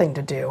has nothing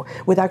to do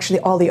with actually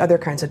all the other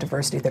kinds of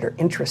diversity that are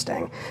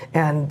interesting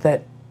and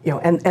that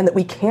and that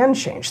we can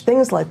change,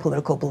 things like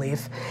political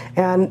belief,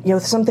 and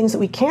some things that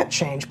we can't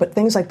change, but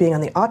things like being on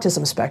the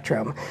autism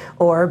spectrum,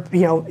 or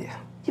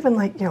even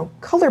like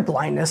color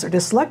blindness or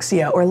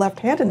dyslexia or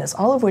left-handedness,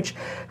 all of which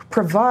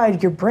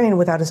provide your brain,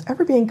 without us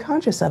ever being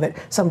conscious of it,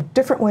 some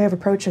different way of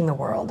approaching the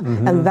world.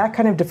 And that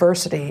kind of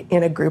diversity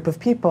in a group of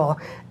people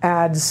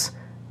adds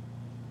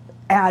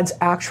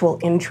actual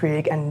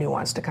intrigue and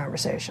nuance to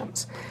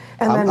conversations.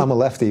 And I'm a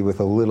lefty with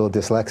a little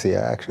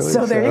dyslexia, actually.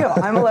 So there you go.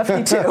 I'm a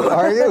lefty too.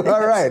 Are you?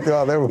 All right.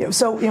 Well,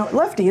 so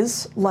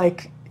lefties,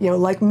 like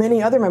like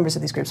many other members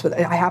of these groups, but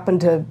I happen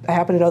to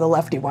know the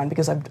lefty one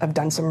because I've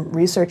done some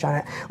research on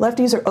it.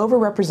 Lefties are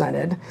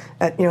overrepresented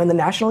in the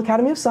National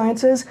Academy of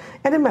Sciences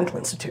and in mental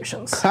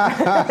institutions. So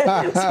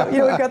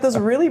we've got this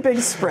really big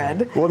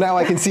spread. Well, now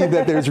I can see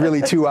that there's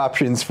really two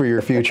options for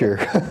your future.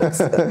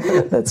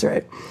 That's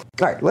right.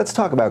 All right, let's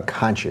talk about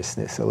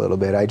consciousness a little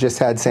bit. I just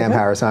had Sam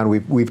Harris on.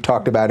 We've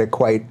talked about it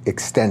quite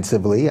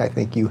extensively. I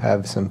think you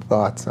have some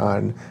thoughts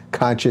on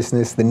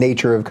consciousness, the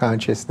nature of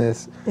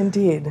consciousness.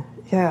 Indeed.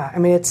 Yeah, I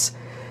mean, it's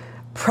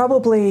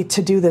probably,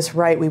 to do this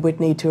right, we would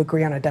need to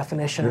agree on a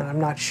definition, and I'm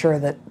not sure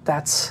that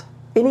that's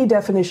any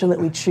definition that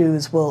we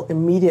choose will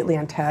immediately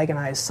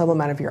antagonize some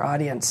amount of your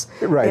audience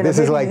in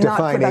a not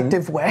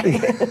productive way.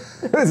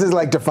 This is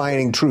like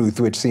defining truth,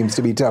 which seems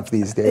to be tough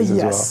these days as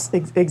well. Yes,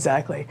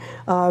 exactly.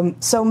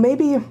 So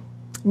maybe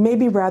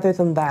rather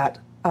than that,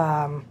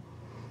 are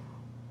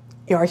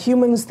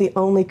humans the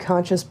only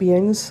conscious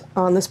beings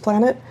on this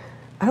planet?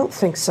 I don't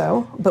think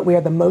so, but we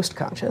are the most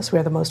conscious. We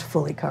are the most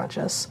fully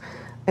conscious.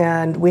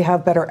 And we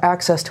have better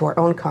access to our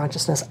own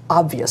consciousness,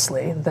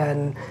 obviously,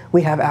 than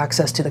we have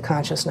access to the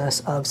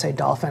consciousness of, say,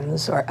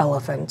 dolphins or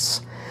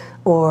elephants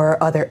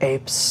or other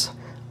apes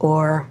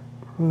or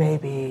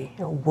maybe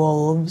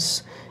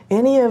wolves.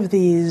 Any of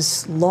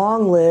these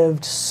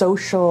long-lived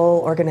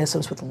social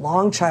organisms with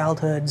long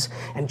childhoods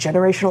and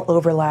generational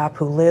overlap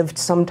who lived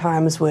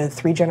sometimes with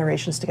 3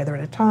 generations together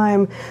at a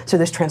time. So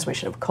there's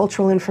transmission of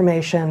cultural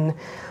information,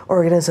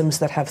 organisms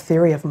that have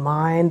theory of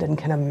mind and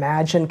can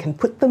imagine, can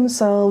put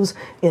themselves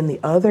in the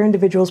other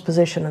individual's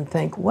position and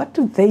think, what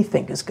do they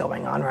think is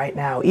going on right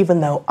now,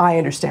 even though I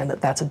understand that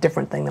that's a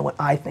different thing than what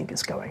I think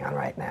is going on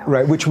right now.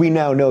 Right, which we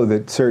now know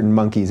that certain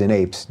monkeys and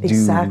apes do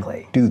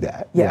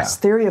that. Yes,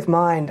 theory of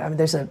mind. I mean,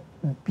 there's a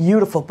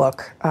beautiful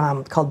book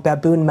called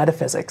Baboon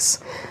Metaphysics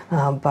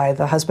by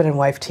the husband and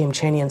wife team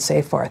Cheney and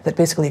Seyfarth that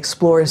basically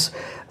explores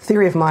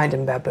theory of mind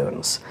in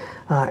baboons.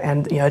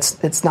 And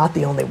it's not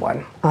the only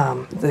one.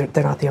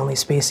 They're not the only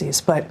species.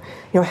 But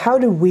how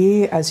do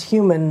we as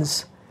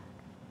humans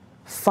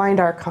find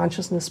our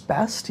consciousness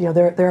best?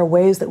 There are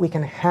ways that we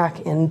can hack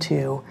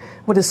into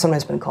what has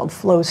sometimes been called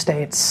flow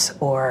states,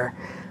 or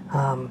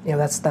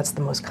that's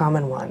the most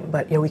common one.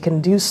 But we can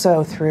do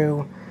so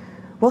through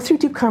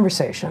deep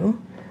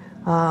conversation.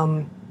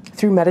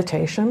 Through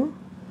meditation,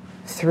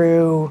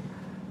 through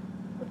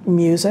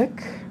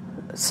music,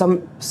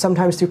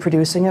 sometimes through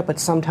producing it,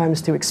 but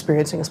sometimes through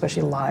experiencing,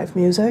 especially live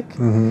music,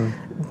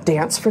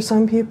 dance for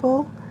some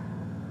people,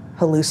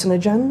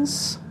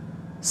 hallucinogens,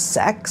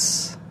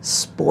 sex,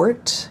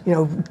 sport,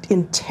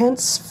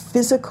 intense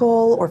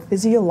physical or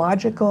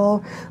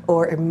physiological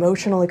or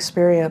emotional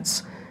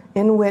experience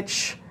in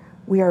which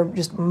we are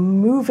just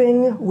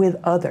moving with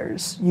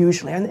others,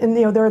 usually. And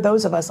there are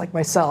those of us, like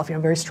myself, a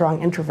very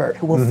strong introvert,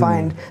 who will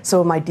find some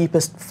of my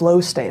deepest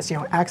flow states,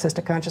 access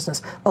to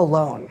consciousness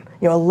alone.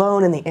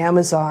 Alone in the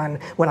Amazon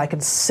when I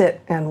can sit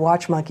and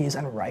watch monkeys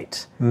and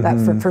write.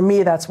 That, for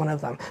me, that's one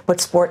of them.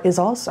 But sport is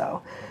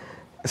also.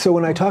 So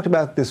when I talked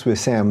about this with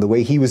Sam, the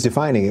way he was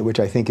defining it, which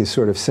I think is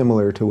sort of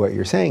similar to what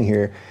you're saying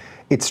here,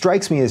 it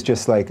strikes me as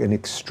just like an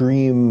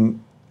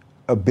extreme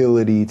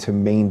ability to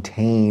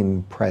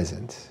maintain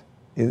presence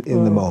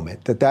in the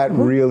moment. That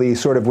really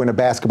sort of, when a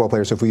basketball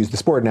player, so if we use the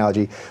sport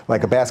analogy,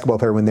 like a basketball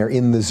player when they're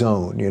in the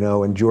zone,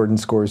 and Jordan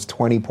scores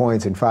 20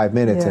 points in 5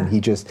 minutes and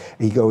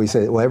he always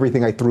said, well,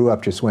 everything I threw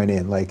up just went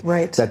in,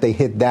 that they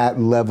hit that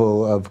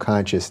level of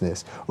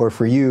consciousness. Or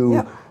for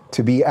you,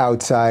 to be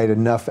outside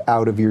enough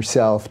out of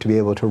yourself to be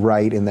able to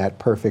write in that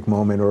perfect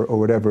moment or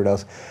whatever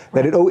else,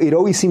 that it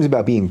always seems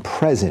about being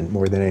present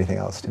more than anything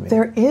else to me.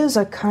 There is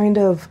a kind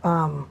of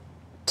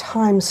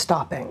time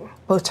stopping,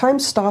 both time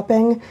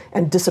stopping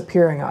and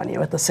disappearing on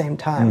you at the same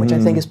time, which I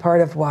think is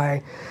part of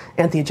why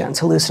entheogens,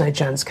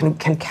 hallucinogens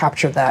can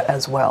capture that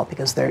as well,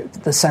 because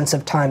the sense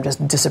of time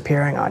just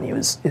disappearing on you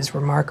is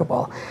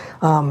remarkable.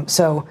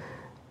 So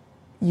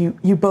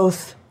you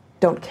both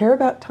don't care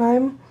about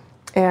time,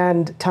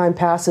 and time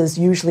passes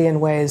usually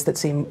in ways that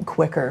seem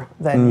quicker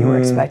than you were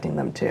expecting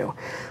them to,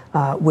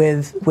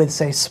 with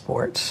say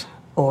sport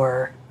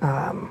or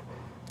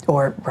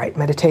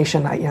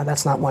meditation.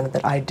 That's not one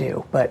that I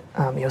do, but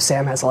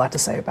Sam has a lot to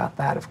say about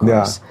that, of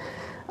course.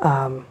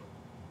 I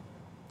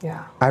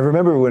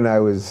remember when I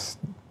was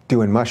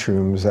doing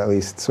mushrooms, at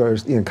least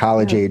sort of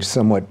college age,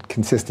 somewhat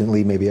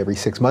consistently, maybe every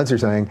 6 months or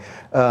something,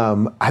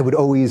 I would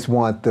always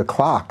want the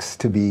clocks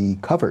to be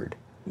covered.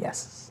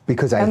 Yes.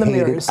 Because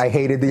I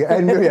hated the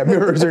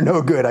mirrors are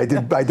no good. I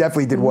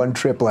definitely did one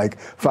trip like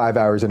 5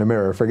 hours in a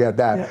mirror. Forget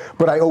that. Yeah.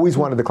 But I always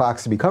wanted the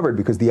clocks to be covered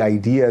because the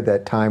idea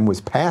that time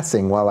was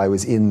passing while I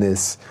was in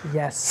this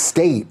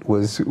state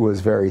was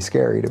very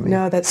scary to me.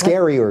 No, that's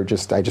scary, or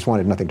I just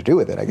wanted nothing to do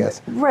with it, I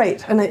guess.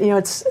 Right, and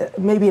it's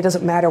maybe it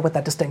doesn't matter what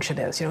that distinction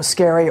is.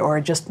 Scary or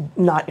just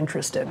not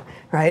interested,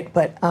 right?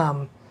 But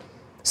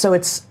so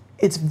it's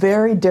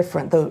very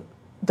different.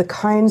 the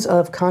kinds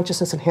of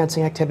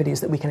consciousness-enhancing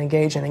activities that we can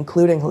engage in,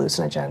 including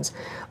hallucinogens,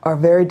 are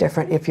very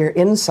different if you're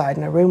inside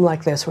in a room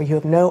like this where you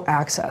have no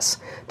access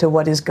to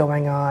what is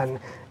going on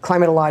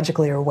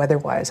climatologically or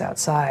weather-wise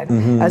outside,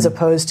 as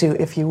opposed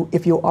to if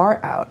you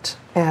are out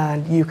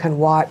and you can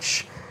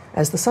watch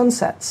as the sun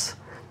sets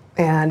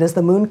and as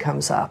the moon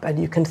comes up, and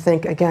you can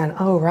think again,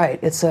 oh right,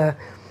 it's a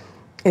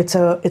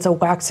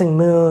waxing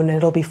moon, and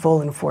it'll be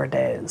full in 4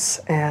 days,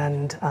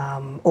 and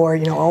or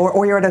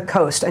you're at a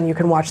coast and you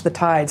can watch the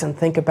tides and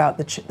think about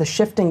the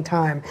shifting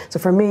time. So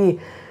for me,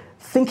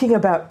 thinking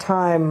about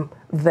time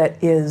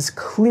that is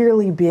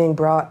clearly being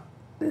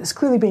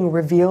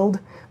revealed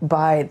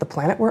by the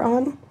planet we're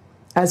on,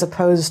 as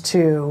opposed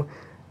to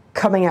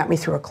coming at me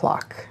through a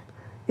clock,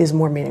 is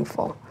more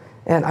meaningful.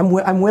 And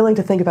I'm willing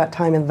to think about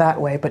time in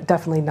that way, but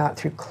definitely not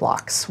through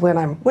clocks when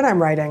I'm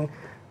writing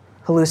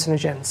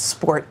hallucinogens,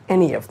 sport,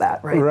 any of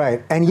that, right?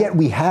 Right, and yet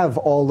we have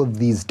all of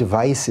these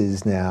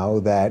devices now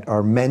that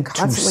are meant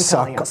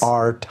Constantly to suck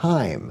our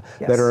time,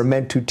 that are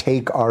meant to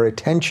take our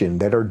attention,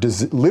 that are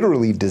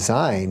literally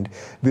designed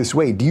this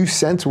way. Do you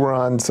sense we're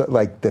on,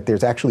 that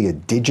there's actually a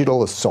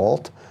digital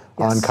assault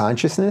on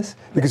consciousness?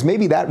 Because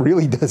maybe that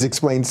really does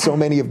explain so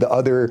many of the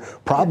other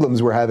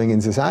problems we're having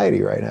in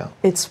society right now.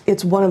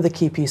 It's one of the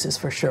key pieces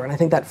for sure, and I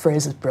think that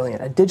phrase is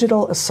brilliant, a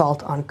digital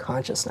assault on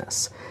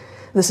consciousness.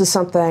 This is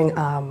something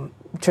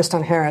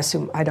Tristan Harris,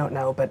 whom I don't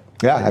know, but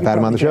I've had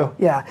him on the show.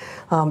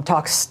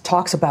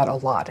 Talks about a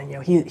lot,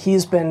 and he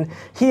has been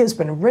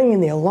ringing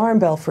the alarm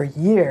bell for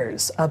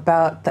years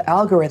about the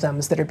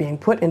algorithms that are being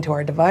put into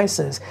our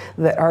devices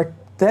that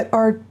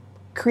are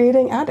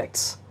creating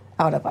addicts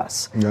out of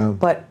us. Yeah.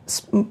 But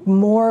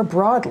more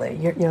broadly,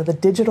 the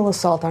digital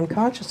assault on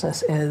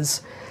consciousness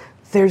is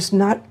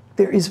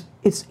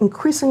it's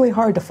increasingly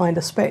hard to find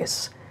a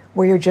space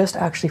where you're just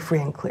actually free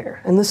and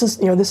clear. And this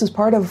is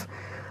part of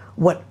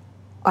what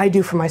I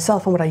do for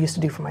myself and what I used to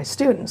do for my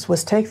students,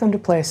 was take them to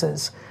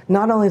places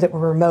not only that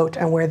were remote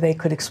and where they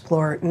could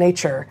explore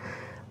nature,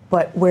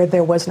 but where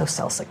there was no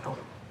cell signal,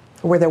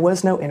 where there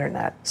was no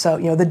internet. So,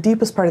 the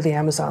deepest part of the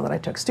Amazon that I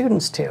took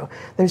students to,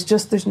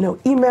 there's no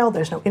email,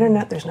 there's no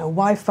internet, there's no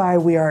Wi-Fi.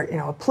 We are,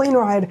 a plane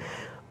ride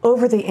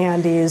over the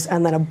Andes,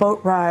 and then a boat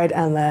ride,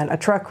 and then a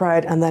truck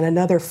ride, and then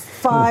another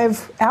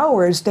 5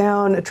 hours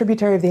down a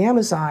tributary of the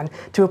Amazon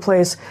to a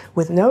place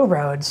with no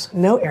roads,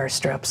 no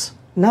airstrips,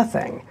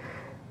 nothing.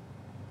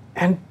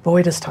 And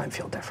boy, does time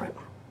feel different.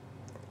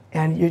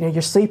 And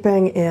you're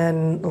sleeping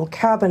in little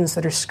cabins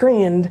that are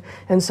screened,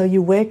 and so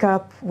you wake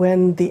up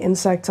when the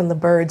insects and the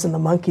birds and the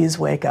monkeys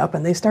wake up,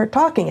 and they start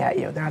talking at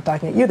you. They're not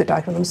talking at you, they're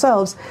talking to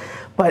themselves,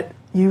 but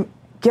you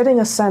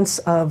getting a sense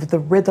of the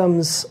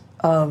rhythms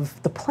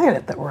of the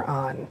planet that we're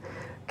on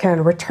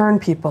can return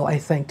people, I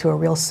think, to a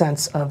real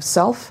sense of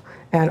self,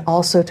 and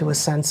also to a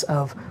sense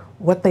of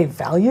what they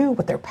value,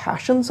 what their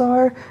passions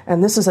are.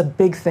 And this is a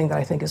big thing that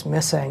I think is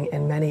missing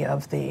in many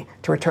of to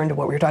return to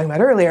what we were talking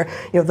about earlier,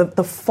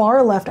 the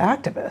far left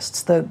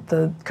activists,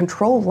 the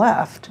control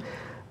left,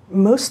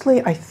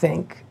 mostly, I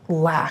think,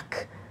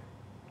 lack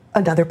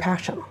another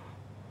passion.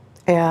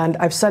 And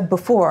I've said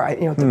before,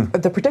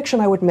 the prediction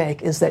I would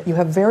make is that you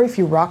have very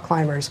few rock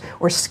climbers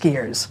or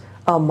skiers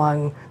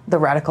among the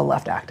radical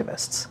left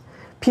activists.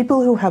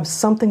 People who have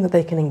something that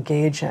they can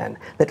engage in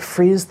that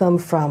frees them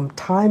from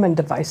time and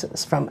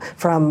devices,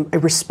 from a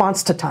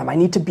response to time. I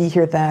need to be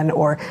here then,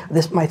 or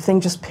my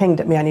thing just pinged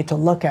at me, I need to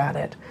look at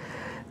it,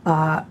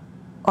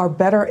 are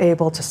better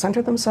able to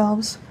center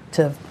themselves,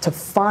 to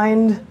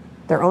find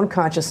their own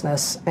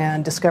consciousness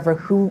and discover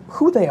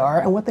who they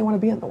are and what they want to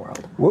be in the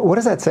world. What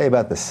does that say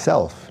about the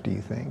self, do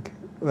you think?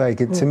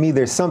 To me,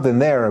 there's something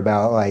there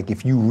about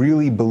if you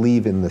really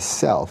believe in the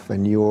self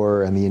and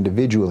the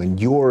individual and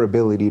your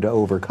ability to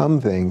overcome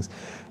things,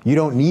 you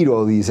don't need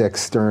all these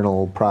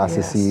external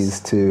processes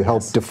to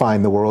help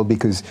define the world,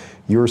 because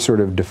you're sort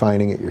of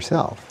defining it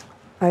yourself.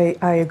 I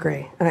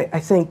agree. And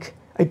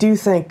I do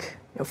think,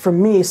 for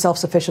me,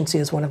 self-sufficiency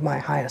is one of my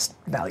highest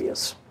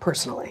values,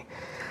 personally.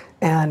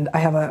 And I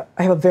have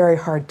a very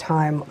hard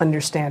time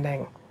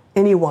understanding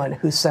anyone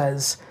who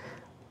says,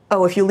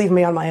 oh, if you leave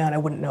me on my own, I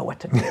wouldn't know what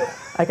to do.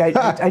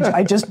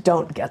 I just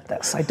don't get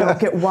this. I don't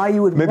get why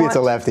you would Maybe it's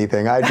a lefty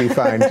thing. I'd be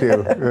fine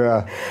too.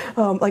 Yeah.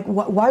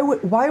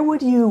 Why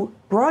would you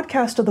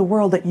broadcast to the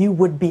world that you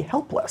would be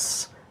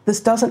helpless?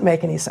 This doesn't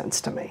make any sense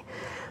to me.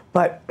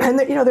 But,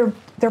 there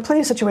are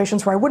plenty of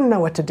situations where I wouldn't know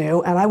what to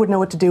do, and I would know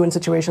what to do in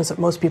situations that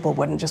most people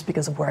wouldn't, just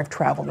because of where I've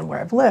traveled and where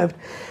I've lived.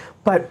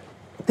 But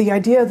the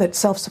idea that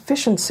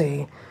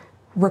self-sufficiency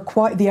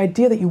the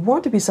idea that you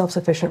want to be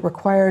self-sufficient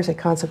requires a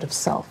concept of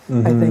self,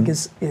 I think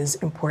is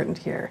important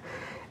here.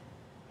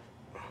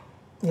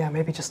 Yeah,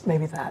 maybe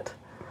that.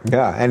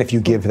 Yeah, and if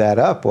you give that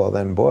up, well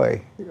then,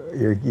 boy,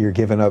 you're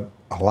giving up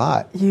a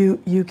lot.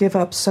 You give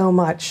up so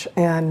much,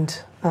 and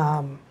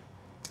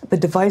the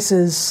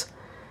devices,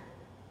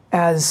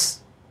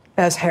 as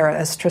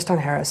Tristan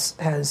Harris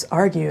has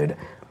argued,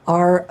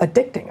 are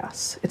addicting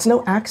us. It's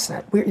no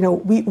accident.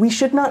 We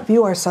should not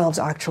view ourselves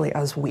actually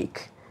as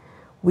weak.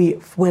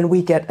 when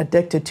we get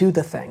addicted to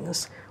the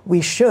things,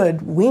 we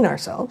should wean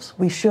ourselves.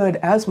 We should,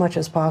 as much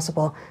as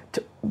possible,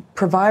 to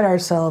provide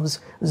ourselves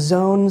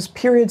zones,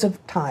 periods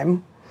of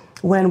time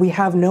when we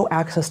have no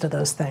access to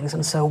those things,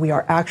 and so we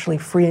are actually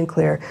free and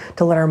clear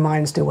to let our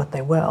minds do what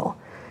they will.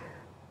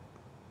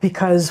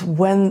 Because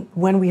when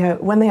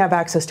they have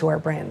access to our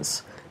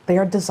brains, they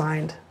are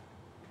designed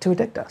to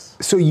addict us.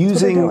 So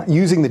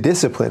using the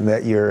discipline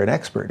that you're an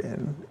expert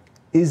in,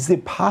 is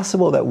it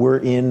possible that we're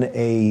in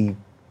a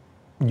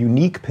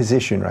unique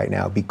position right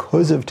now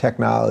because of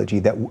technology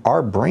that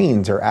our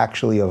brains are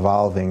actually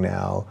evolving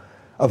now,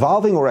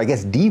 or I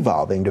guess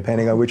devolving,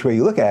 depending on which way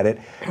you look at it,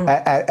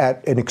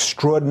 at an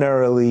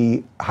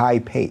extraordinarily high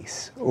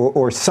pace,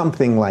 or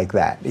something like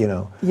that, you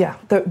know? Yeah,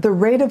 the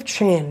rate of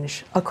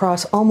change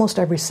across almost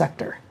every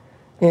sector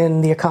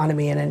in the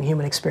economy and in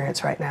human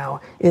experience right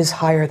now is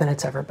higher than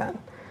it's ever been.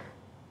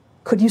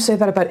 Could you say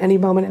that about any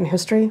moment in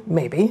history?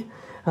 Maybe.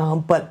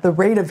 But the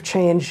rate of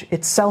change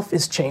itself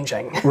is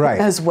changing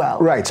as well.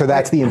 Right, so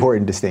that's the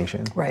important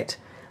distinction. Right.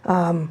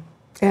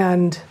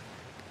 And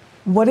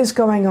what is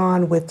going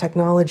on with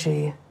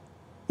technology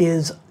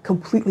is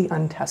completely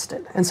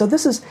untested. And so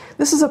this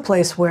is a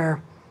place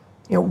where,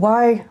 you know,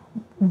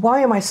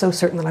 why am I so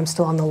certain that I'm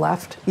still on the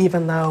left,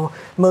 even though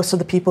most of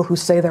the people who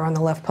say they're on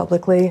the left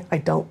publicly, I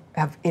don't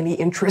have any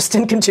interest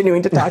in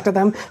continuing to talk to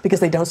them because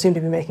they don't seem to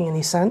be making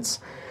any sense.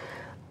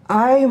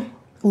 I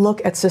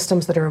look at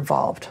systems that are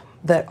evolved,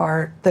 that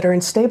are in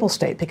stable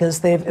state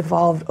because they've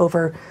evolved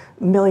over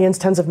millions,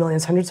 tens of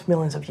millions, hundreds of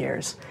millions of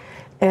years.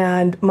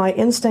 And my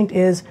instinct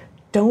is,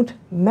 don't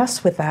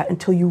mess with that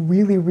until you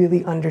really,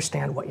 really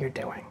understand what you're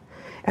doing.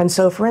 And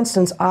so, for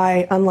instance,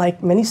 I,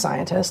 unlike many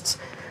scientists,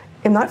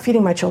 am not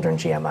feeding my children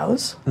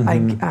GMOs.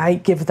 Mm-hmm. I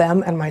give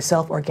them and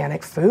myself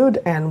organic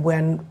food, and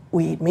when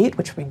we eat meat,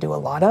 which we do a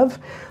lot of,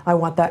 I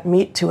want that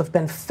meat to have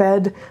been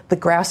fed the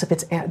grass of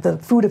the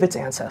food of its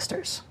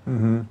ancestors.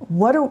 Mm-hmm.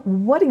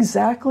 What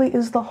exactly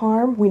is the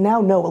harm? We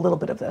now know a little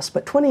bit of this,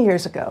 but 20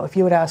 years ago, if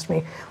you had asked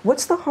me,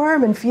 what's the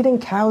harm in feeding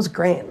cows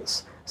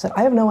grains? I said,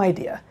 I have no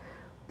idea.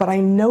 But I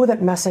know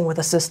that messing with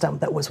a system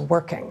that was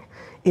working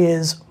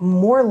is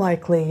more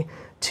likely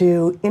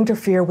to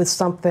interfere with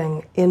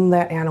something in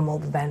that animal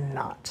than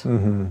not.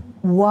 Mm-hmm.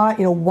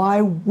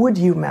 Why would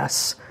you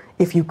mess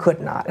if you could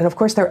not? And of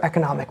course there are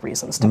economic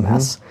reasons to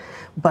mess,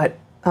 but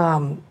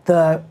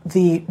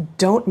the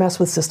don't mess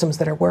with systems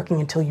that are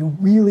working until you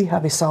really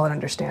have a solid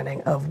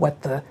understanding of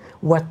what the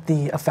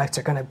effects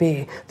are going to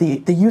be.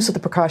 The use of the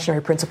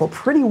precautionary principle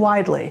pretty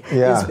widely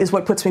is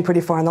what puts me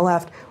pretty far on the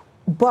left.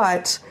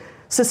 But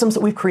systems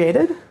that we've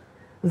created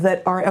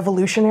that are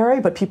evolutionary,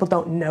 but people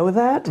don't know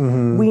that,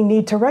 we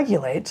need to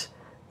regulate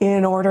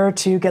in order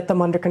to get them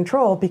under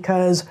control,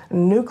 because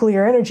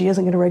nuclear energy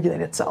isn't going to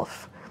regulate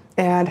itself.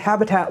 And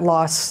habitat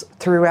loss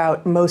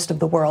throughout most of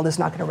the world is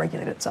not going to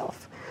regulate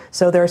itself.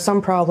 So there are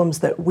some problems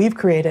that we've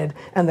created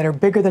and that are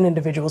bigger than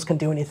individuals can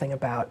do anything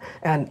about.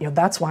 And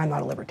that's why I'm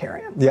not a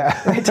libertarian.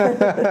 Yeah,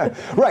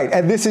 right.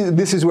 And this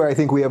is where I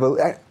think we have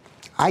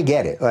I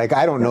get it. Like,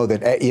 I don't know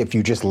that if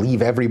you just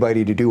leave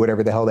everybody to do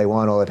whatever the hell they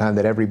want all the time,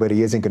 that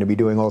everybody isn't going to be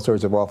doing all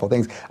sorts of awful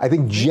things. I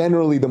think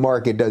generally the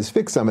market does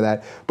fix some of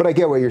that, but I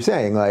get what you're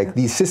saying. Like,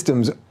 these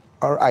systems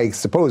are, I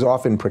suppose,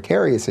 often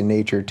precarious in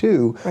nature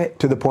too,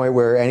 to the point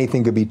where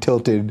anything could be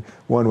tilted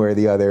one way or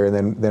the other,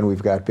 and then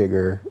we've got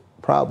bigger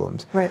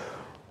problems. Right.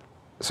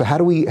 So how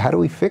do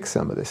we fix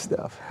some of this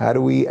stuff? How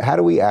do we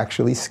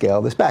actually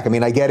scale this back? I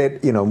mean, I get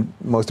it.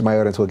 Most of my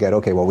audience will get,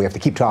 okay, well, we have to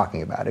keep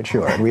talking about it,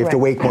 sure, and we have to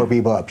wake more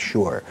people up,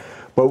 sure.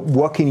 But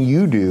what can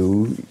you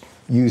do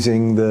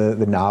using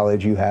the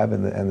knowledge you have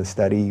and the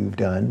study you've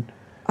done?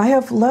 I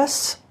have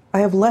less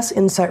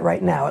insight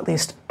right now, at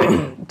least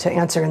to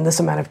answer in this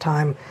amount of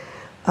time,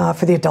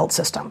 for the adult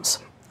systems.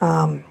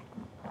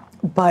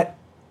 But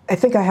I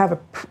think I have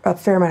a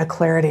fair amount of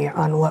clarity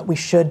on what we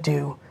should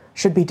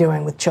be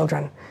doing with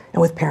children and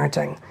with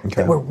parenting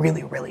that we're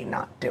really, really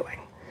not doing,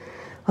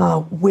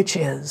 which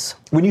is...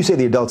 When you say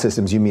the adult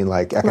systems, you mean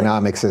like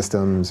economic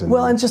systems?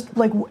 Well, and just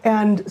like,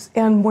 and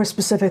more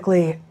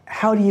specifically,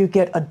 how do you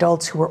get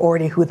adults who are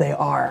already who they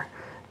are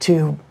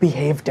to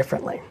behave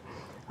differently?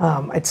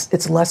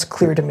 It's less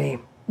clear to me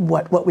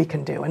what we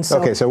can do. And so,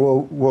 okay, so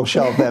we'll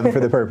shelve them for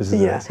the purposes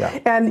of this. Yeah.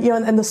 And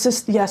and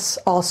yes,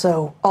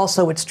 also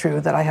it's true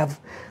that I have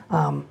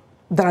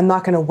that I'm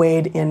not going to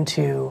wade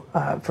into,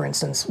 for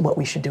instance, what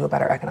we should do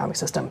about our economic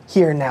system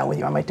here now with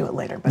you. I might do it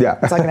later, but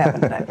it's not going to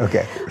happen today.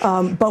 Okay.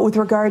 But with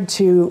regard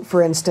to,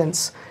 for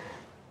instance,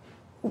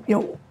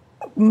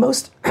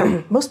 most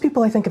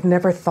people I think have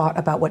never thought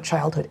about what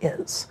childhood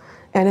is.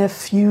 And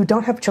if you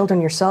don't have children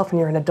yourself and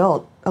you're an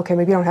adult, okay,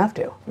 maybe you don't have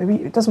to. Maybe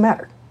it doesn't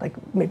matter. Like,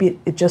 maybe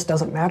it just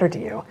doesn't matter to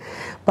you.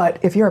 But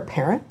if you're a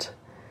parent,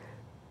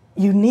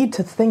 you need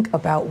to think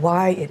about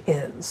why it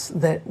is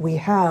that we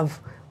have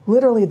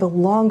literally the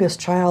longest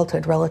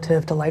childhood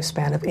relative to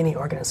lifespan of any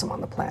organism on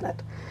the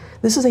planet.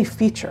 This is a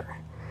feature.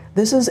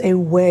 This is a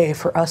way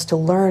for us to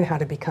learn how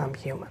to become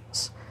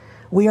humans.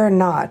 We are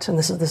not, and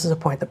this is a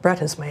point that Bret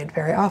has made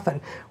very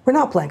often, we're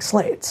not blank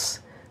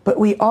slates, but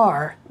we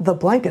are the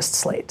blankest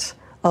slate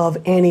of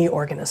any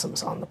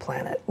organisms on the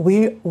planet.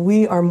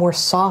 We are more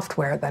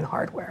software than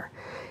hardware.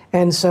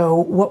 And so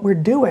what we're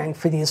doing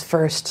for these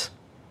first,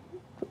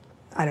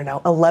 I don't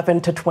know,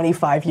 11 to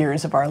 25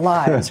 years of our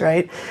lives,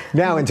 right?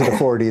 Now into the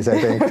 40s, I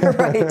think.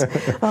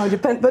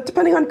 Right. But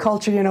depending on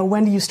culture,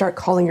 when do you start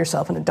calling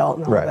yourself an adult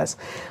and all of this?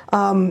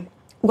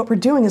 What we're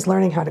doing is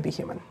learning how to be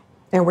human.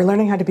 And we're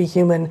learning how to be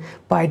human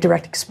by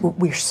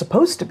we're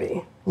supposed to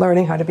be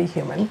learning how to be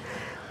human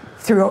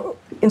through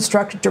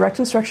direct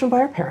instruction by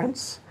our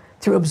parents,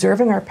 through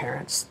observing our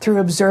parents, through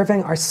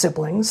observing our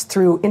siblings,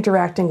 through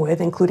interacting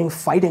with, including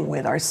fighting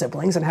with our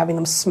siblings and having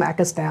them smack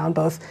us down,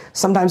 both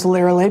sometimes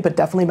literally, but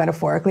definitely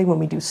metaphorically when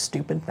we do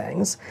stupid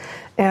things.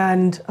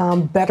 And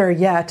better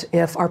yet,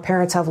 if our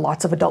parents have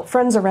lots of adult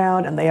friends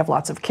around and they have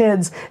lots of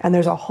kids, and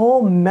there's a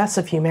whole mess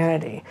of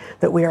humanity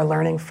that we are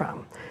learning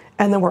from.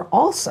 And then we're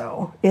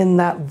also, in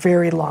that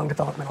very long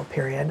developmental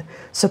period,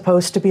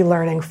 supposed to be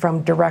learning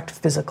from direct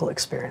physical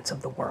experience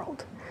of the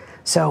world.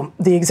 So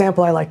the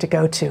example I like to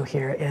go to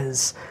here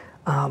is,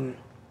 the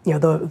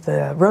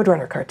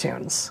Roadrunner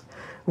cartoons.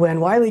 When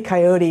Wile E.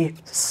 Coyote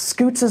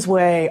scoots his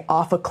way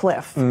off a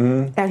cliff,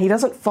 and he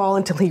doesn't fall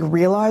until he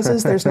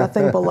realizes there's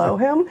nothing below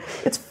him,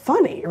 it's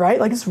funny, right?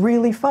 Like, it's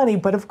really funny.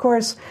 But of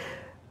course,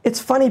 it's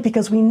funny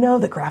because we know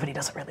that gravity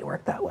doesn't really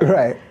work that way.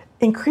 Right.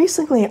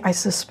 Increasingly, I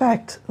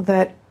suspect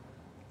that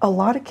a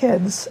lot of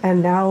kids,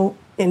 and now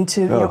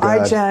into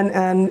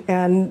iGen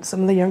and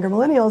some of the younger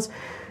millennials,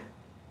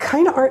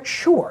 kind of aren't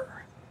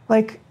sure.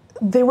 Like,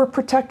 they were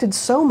protected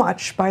so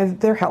much by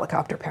their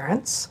helicopter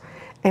parents,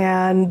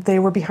 and they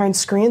were behind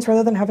screens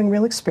rather than having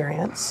real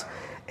experience.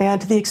 And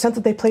to the extent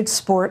that they played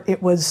sport,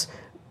 it was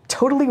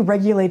totally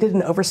regulated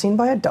and overseen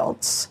by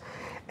adults.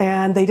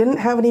 And they didn't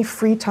have any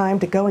free time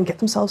to go and get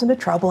themselves into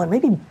trouble and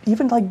maybe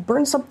even like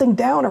burn something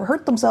down or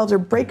hurt themselves or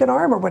break an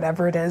arm or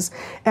whatever it is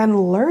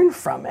and learn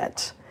from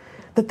it.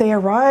 That they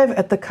arrive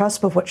at the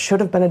cusp of what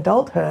should have been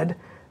adulthood,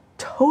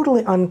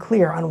 totally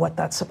unclear on what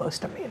that's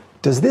supposed to mean.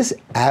 Does this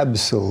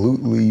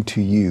absolutely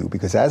to you,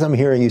 because as I'm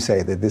hearing you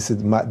say that this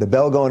is the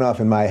bell going off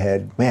in my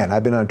head, man,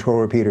 I've been on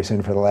tour with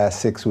Peterson for the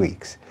last 6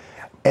 weeks.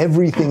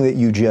 Everything that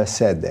you just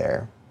said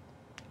there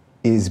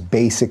is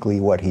basically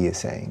what he is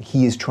saying.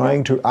 He is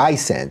trying to, I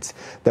sense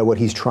that what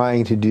he's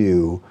trying to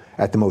do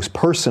at the most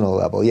personal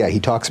level, he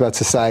talks about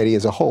society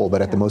as a whole,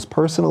 but at the most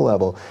personal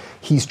level,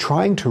 he's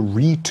trying to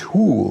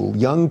retool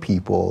young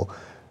people.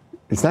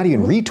 It's not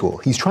even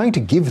retool. He's trying to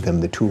give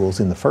them the tools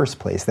in the first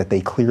place that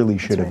they clearly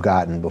should have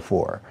gotten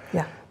before.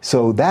 Yeah.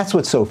 So that's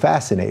what's so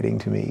fascinating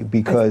to me,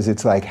 because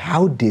it's like,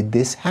 how did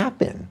this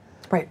happen?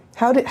 Right.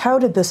 How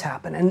did this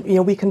happen?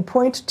 And we can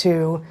point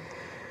to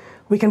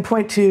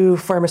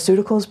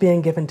pharmaceuticals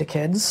being given to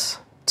kids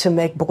to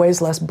make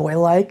boys less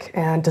boy-like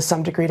and to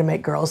some degree to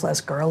make girls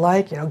less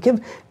girl-like.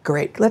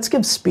 Let's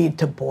give speed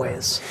to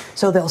boys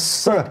so they'll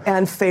sit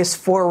and face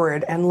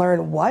forward and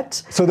learn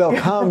what? So they'll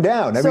calm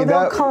down.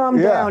 They'll calm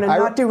down and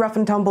not do rough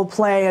and tumble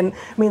play. And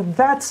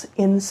that's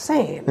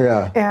insane.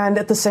 Yeah. And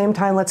at the same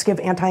time, let's give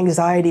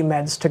anti-anxiety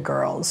meds to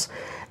girls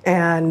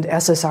and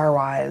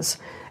SSRIs.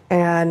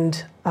 And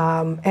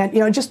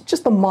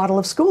just the model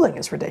of schooling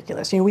is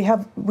ridiculous. We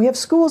have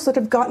schools that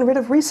have gotten rid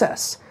of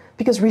recess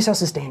because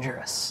recess is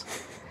dangerous.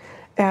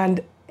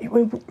 And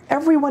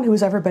everyone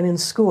who's ever been in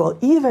school,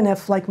 even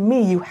if, like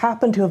me, you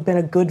happen to have been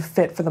a good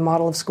fit for the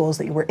model of schools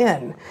that you were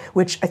in,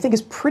 which I think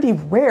is pretty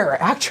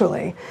rare,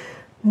 actually,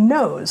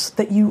 knows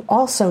that you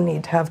also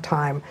need to have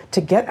time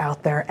to get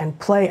out there and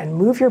play and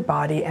move your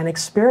body and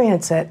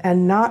experience it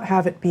and not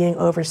have it being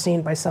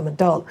overseen by some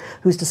adult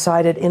who's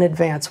decided in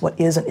advance what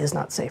is and is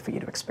not safe for you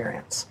to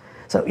experience.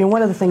 So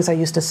one of the things I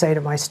used to say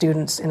to my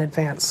students in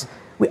advance,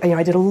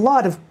 I did a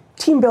lot of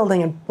team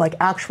building and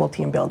actual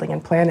team building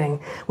and planning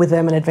with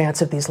them in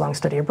advance of these long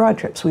study abroad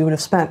trips. We would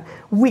have spent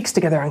weeks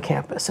together on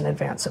campus in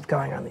advance of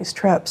going on these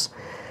trips.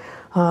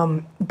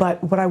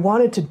 But what I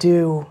wanted to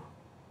do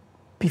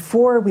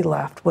before we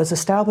left was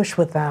establish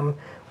with them,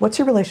 what's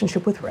your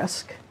relationship with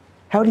risk?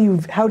 How do you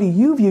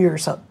view your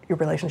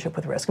relationship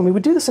with risk? And we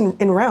would do this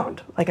in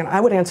round, and I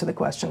would answer the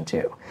question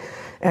too.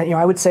 And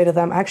I would say to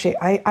them, actually,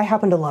 I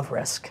happen to love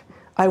risk.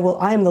 I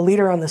am the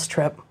leader on this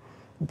trip,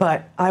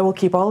 but I will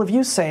keep all of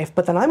you safe,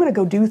 but then I'm going to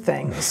go do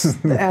things.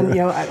 And,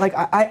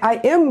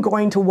 I am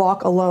going to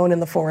walk alone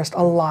in the forest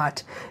a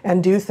lot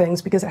and do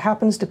things because it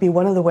happens to be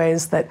one of the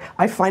ways that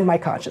I find my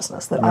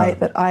consciousness, that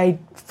I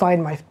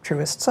find my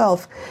truest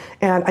self.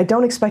 And I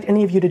don't expect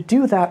any of you to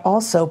do that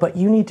also, but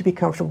you need to be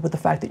comfortable with the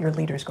fact that your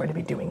leader is going to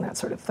be doing that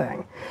sort of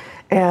thing.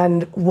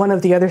 And one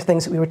of the other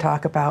things that we would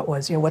talk about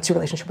was, what's your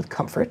relationship with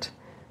comfort?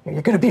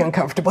 You're going to be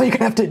uncomfortable. You're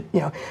going to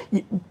have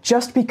to,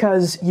 just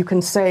because you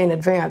can say in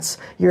advance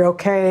you're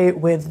okay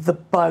with the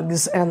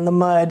bugs and the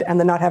mud and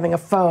the not having a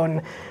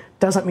phone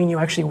doesn't mean you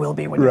actually will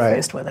be when you're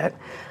faced with it.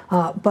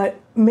 But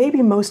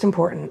maybe most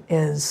important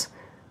is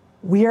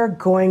we are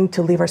going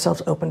to leave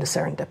ourselves open to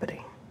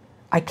serendipity.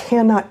 I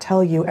cannot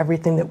tell you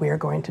everything that we are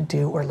going to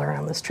do or learn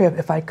on this trip.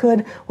 If I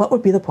could, what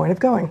would be the point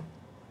of going?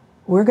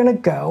 We're going to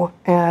go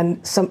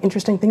and some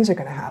interesting things are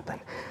going to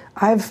happen.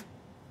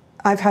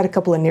 I've had a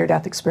couple of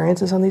near-death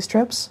experiences on these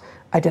trips.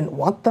 I didn't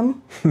want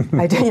them.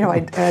 I did,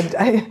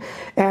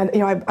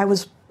 I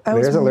was.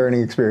 There's a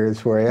learning experience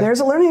for you. There's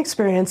a learning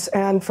experience,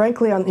 and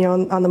frankly,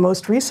 on the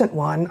most recent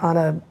one,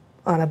 on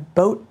a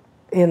boat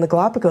in the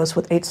Galapagos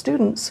with 8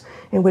 students,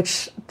 in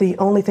which the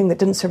only thing that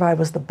didn't survive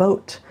was the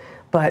boat,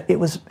 but it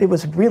was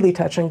really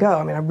touch and go.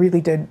 I mean, I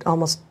really did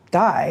almost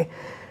die.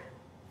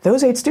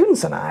 Those 8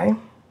 students and I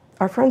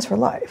are friends for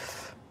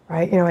life,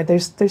 right?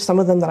 There's some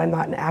of them that I'm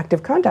not in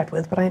active contact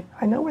with, but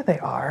I know where they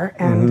are,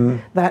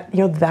 and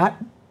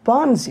that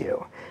bonds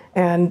you.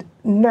 And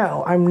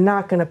no, I'm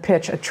not going to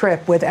pitch a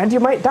trip with, and you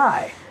might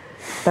die.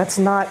 That's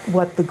not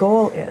what the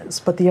goal is,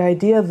 but the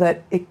idea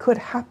that it could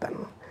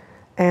happen.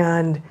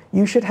 And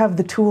you should have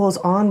the tools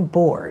on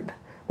board,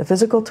 the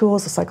physical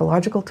tools, the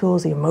psychological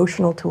tools, the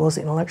emotional tools,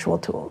 the intellectual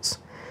tools,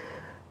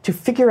 to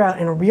figure out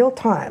in real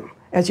time,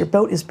 as your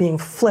boat is being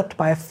flipped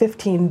by a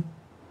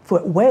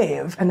 15-foot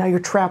wave, and now you're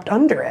trapped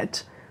under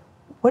it,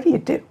 what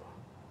do?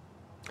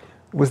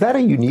 Was that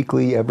a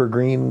uniquely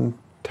Evergreen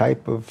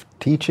type of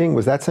teaching?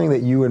 Was that something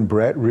that you and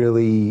Bret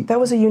really That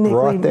was a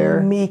uniquely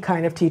me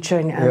kind of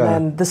teaching, and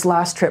then this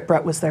last trip,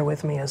 Bret was there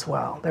with me as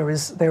well. There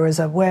was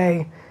a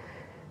way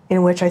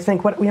in which I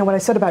think what I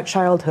said about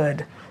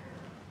childhood,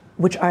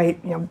 which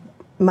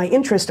my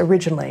interest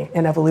originally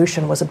in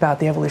evolution was about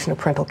the evolution of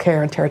parental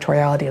care and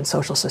territoriality and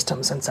social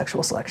systems and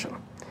sexual selection.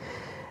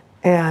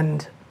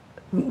 And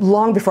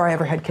long before I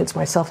ever had kids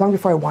myself, long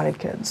before I wanted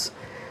kids.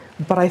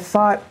 But I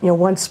thought,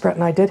 once Bret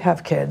and I did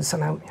have kids,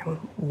 and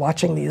I'm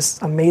watching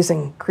these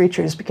amazing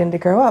creatures begin to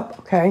grow up,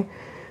 okay,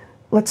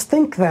 let's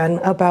think then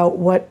about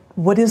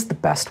what is the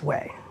best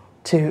way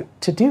to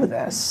do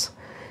this.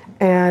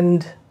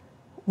 And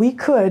we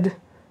could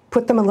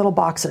put them in little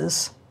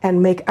boxes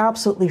and make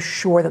absolutely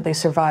sure that they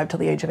survive till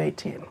the age of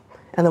 18.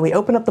 And then we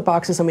open up the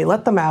boxes and we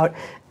let them out,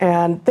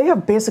 and they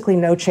have basically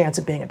no chance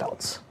of being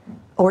adults,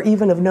 or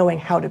even of knowing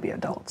how to be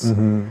adults.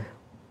 Mm-hmm.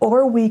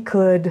 Or we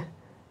could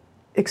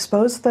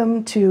expose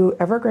them to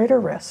ever greater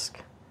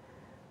risk,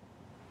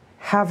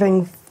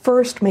 having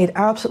first made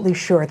absolutely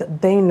sure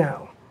that they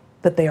know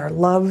that they are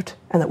loved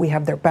and that we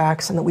have their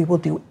backs and that we will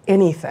do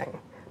anything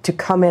to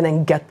come in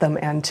and get them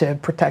and to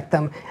protect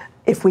them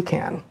if we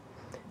can.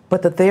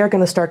 But that they are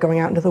going to start going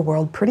out into the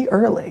world pretty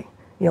early,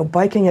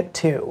 biking at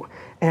 2.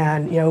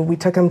 And, we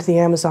took them to the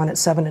Amazon at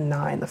 7 and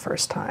 9 the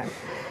first time.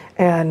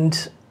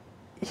 And,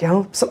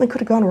 something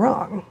could have gone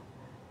wrong.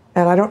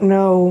 And I don't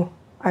know,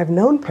 I've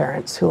known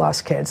parents who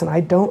lost kids, and I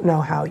don't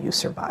know how you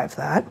survive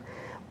that.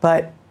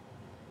 But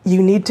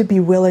you need to be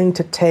willing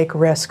to take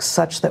risks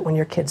such that when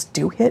your kids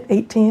do hit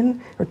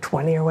 18 or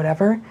 20 or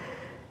whatever,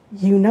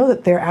 you know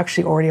that they're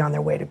actually already on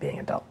their way to being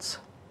adults.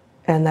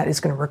 And that is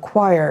going to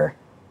require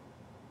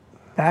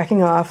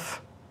backing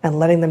off and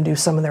letting them do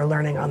some of their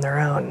learning on their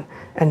own,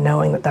 and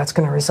knowing that that's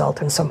going to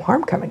result in some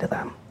harm coming to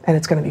them. And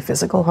it's going to be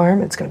physical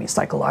harm, it's going to be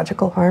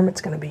psychological harm,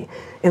 it's going to be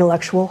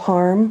intellectual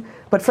harm.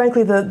 But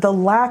frankly, the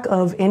lack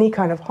of any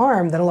kind of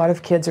harm that a lot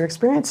of kids are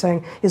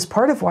experiencing is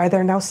part of why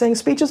they're now saying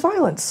speech is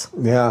violence.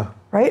 Yeah.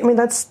 Right? I mean,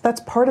 that's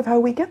part of how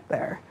we get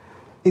there.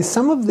 Is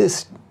some of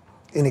this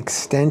an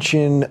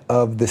extension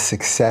of the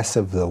success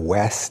of the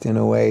West in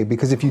a way?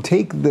 Because if you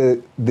take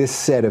this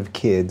set of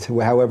kids,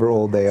 however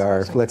old they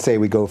are, let's say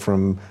we go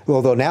from,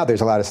 although now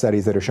there's a lot of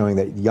studies that are showing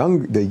that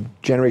the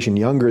generation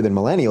younger than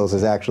millennials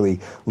is actually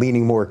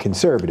leaning more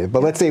conservative.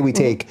 But let's say we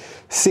take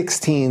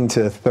 16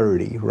 to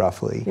 30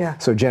 roughly,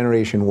 so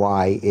Generation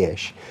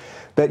Y-ish.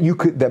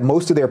 That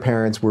most of their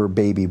parents were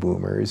baby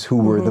boomers who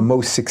were the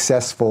most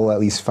successful,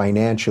 at least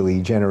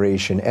financially,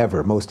 generation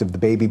ever. Most of the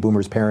baby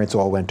boomers' parents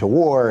all went to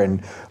war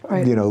and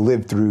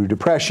lived through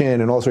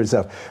depression and all sorts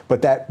of stuff.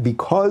 But that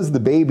because the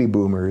baby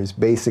boomers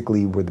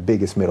basically were the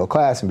biggest middle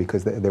class, and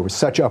because there was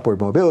such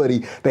upward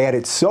mobility, they had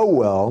it so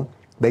well,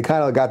 they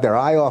kind of got their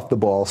eye off the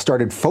ball,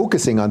 started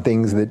focusing on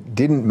things that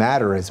didn't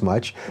matter as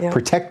much,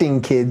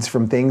 protecting kids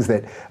from things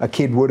that a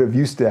kid would have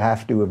used to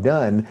have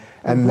done.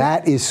 And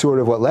that is sort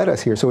of what led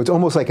us here. So it's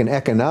almost like an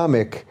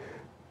economic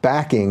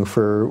backing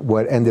for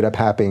what ended up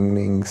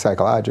happening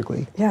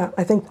psychologically. Yeah,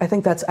 I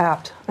think that's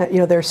apt.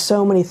 There's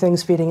so many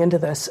things feeding into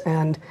this.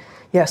 And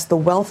yes, the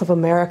wealth of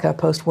America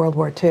post-World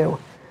War II,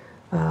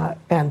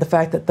 and the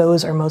fact that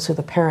those are mostly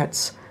the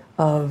parents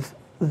of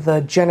the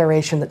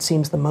generation that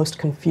seems the most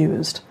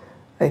confused,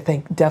 I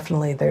think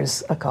definitely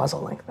there's a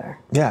causal link there.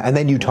 Yeah, and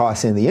then you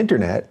toss in the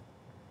internet.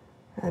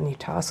 And you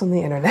toss in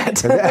the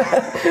internet,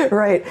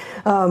 right?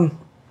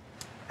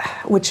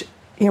 Which,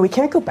 we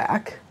can't go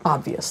back,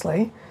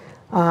 obviously,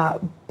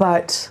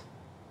 but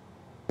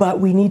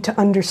we need to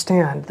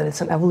understand that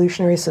it's an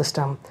evolutionary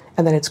system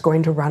and that it's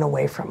going to run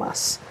away from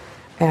us,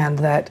 and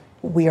that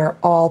we are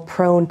all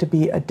prone to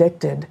be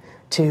addicted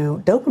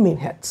to dopamine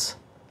hits.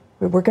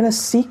 We're going to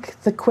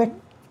seek the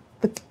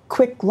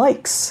quick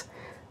likes,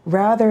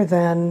 rather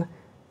than,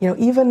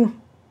 even,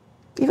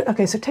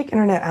 okay, so take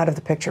internet out of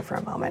the picture for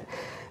a moment.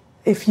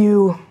 If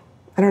I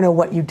don't know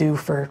what you do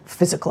for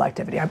physical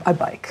activity. I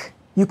bike.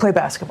 You play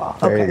basketball.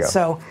 There okay, you go.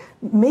 So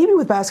maybe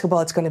with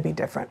basketball it's going to be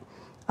different.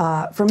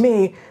 For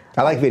me,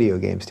 I like video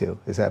games too.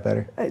 Is that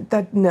better?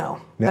 No.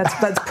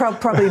 That's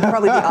probably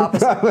the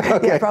opposite.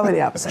 Okay. Yeah, probably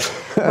the opposite.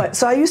 But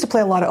so I used to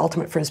play a lot of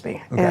Ultimate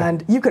Frisbee,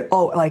 and you could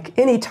like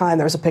any time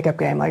there was a pickup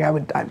game, like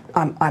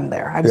I'm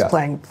there. I was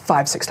playing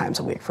 5-6 times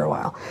a week for a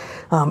while,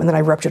 and then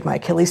I ruptured my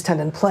Achilles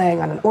tendon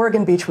playing on an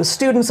Oregon beach with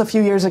students a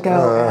few years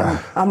ago, and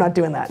I'm not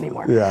doing that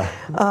anymore. Yeah.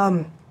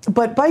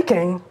 But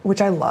biking,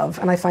 which I love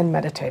and I find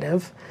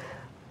meditative,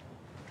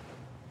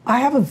 I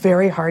have a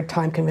very hard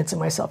time convincing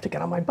myself to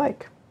get on my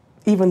bike.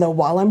 Even though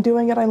while I'm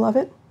doing it, I love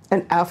it.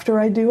 And after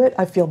I do it,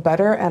 I feel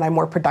better and I'm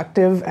more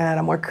productive and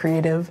I'm more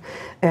creative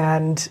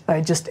and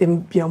I just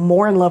am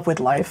more in love with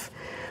life.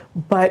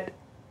 But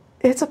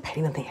it's a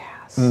pain in the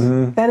ass.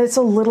 And it's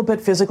a little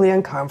bit physically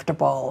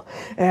uncomfortable.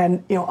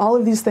 And all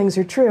of these things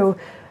are true.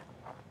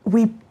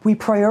 We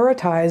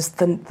prioritize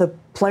the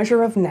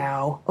pleasure of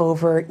now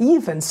over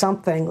even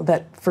something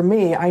that, for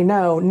me, I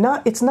know,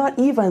 it's not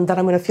even that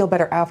I'm going to feel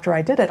better after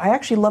I did it. I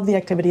actually love the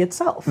activity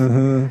itself.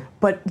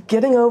 But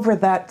getting over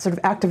that sort of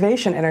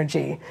activation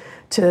energy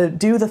to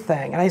do the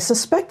thing, and I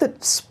suspect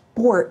that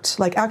sport,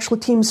 like actual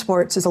team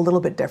sports, is a little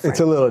bit different. It's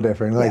a little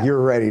different. Like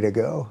you're ready to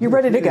go. You're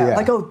ready to go. Yeah.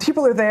 Like, oh,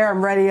 people are there,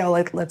 I'm ready,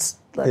 let's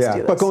do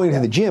this. But going to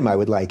the gym, I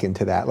would liken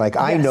to that. Like,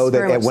 I know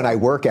that when I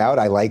work out,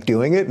 I like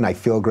doing it and I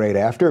feel great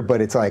after,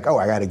 but it's like, oh,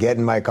 I got to get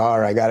in my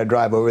car, I got to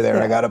drive over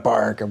there, I got to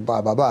park, and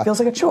blah, blah, blah. Feels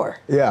like a chore.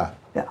 Yeah.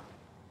 Yeah.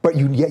 But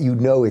yet you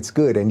know it's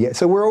good, and yet,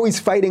 so we're always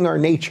fighting our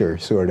nature,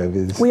 sort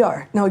of. We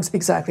are. No,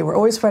 exactly. We're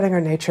always fighting our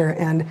nature,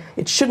 and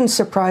it shouldn't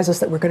surprise us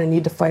that we're going to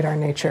need to fight our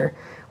nature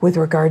with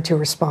regard to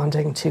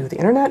responding to the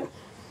internet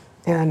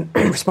and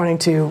responding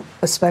to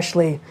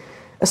especially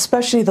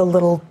the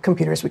little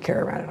computers we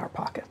carry around in our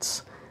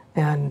pockets,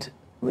 and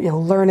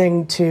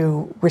learning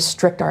to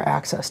restrict our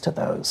access to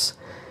those,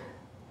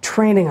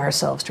 training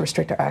ourselves to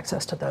restrict our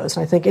access to those.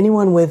 And I think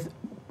anyone with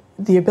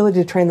the ability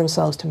to train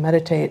themselves to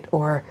meditate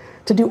or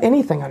to do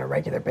anything on a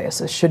regular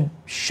basis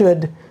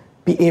should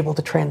be able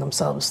to train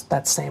themselves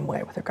that same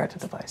way with regard to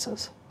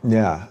devices.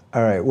 Yeah.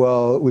 All right.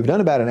 Well, we've done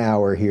about an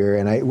hour here,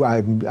 and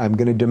I'm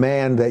going to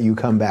demand that you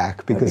come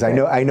back because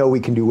I know we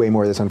can do way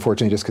more of this.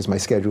 Unfortunately, just because my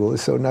schedule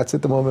is so nuts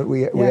at the moment,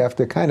 we have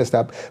to kind of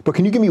stop. But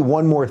can you give me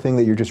one more thing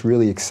that you're just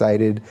really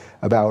excited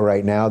about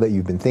right now that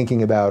you've been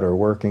thinking about or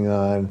working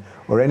on,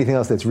 or anything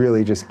else that's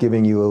really just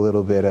giving you a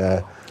little bit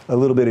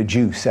of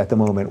juice at the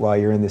moment while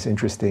you're in this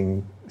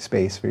interesting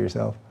space for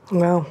yourself?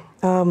 Well,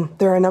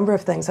 there are a number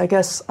of things. I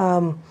guess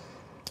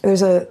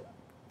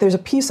there's a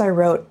piece I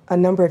wrote a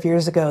number of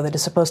years ago that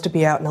is supposed to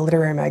be out in a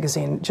literary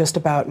magazine just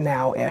about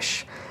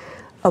now-ish,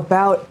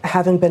 about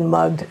having been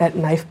mugged at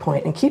knife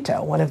point in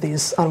Quito, on one of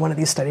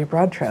these study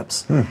abroad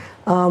trips,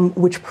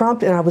 which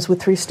prompted. And I was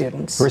with 3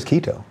 students. Where's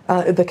Quito?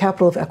 The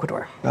capital of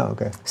Ecuador. Oh,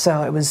 okay.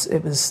 So it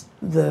was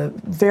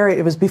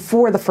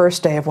before the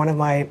first day of one of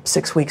my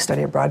 6-week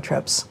study abroad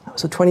trips.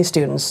 So 20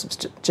 students,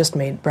 just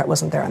me. Bret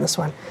wasn't there on this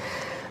one,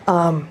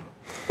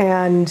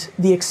 and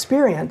the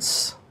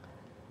experience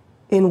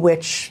in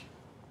which.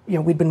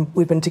 We'd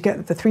been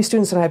together. The 3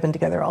 students and I had been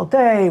together all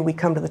day. We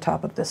come to the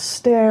top of the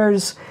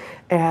stairs,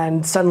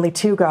 and suddenly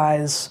 2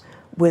 guys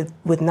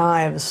with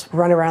knives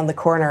run around the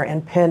corner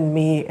and pin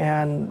me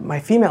and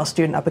my female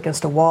student up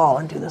against a wall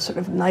and do this sort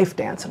of knife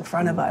dance in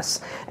front of us,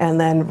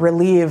 and then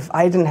relieve.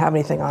 I didn't have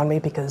anything on me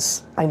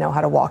because I know how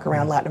to walk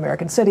around Latin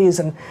American cities,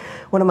 and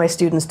one of my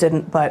students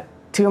didn't, but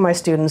 2 of my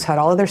students had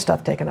all of their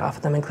stuff taken off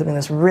of them, including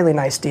this really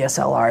nice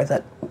DSLR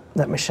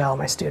that Michelle,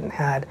 my student,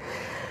 had,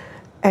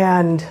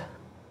 and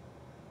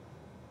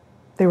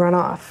they run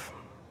off.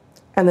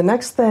 And the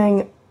next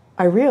thing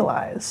I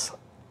realize,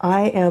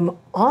 I am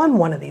on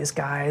one of these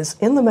guys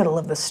in the middle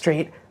of the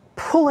street,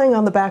 pulling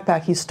on the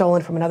backpack he's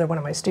stolen from another one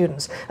of my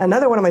students.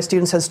 Another one of my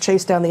students has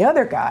chased down the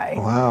other guy.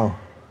 Wow.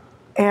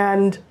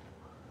 And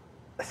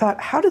I thought,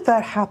 how did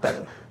that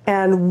happen?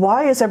 And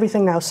why is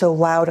everything now so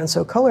loud and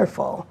so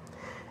colorful?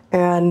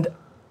 And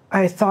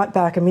I thought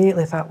back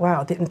immediately,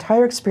 wow, the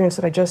entire experience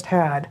that I just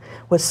had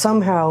was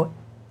somehow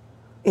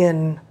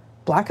in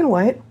black and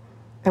white,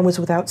 and was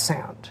without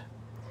sound.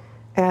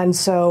 And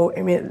so,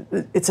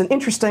 it's an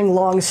interesting,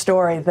 long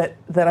story that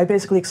I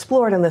basically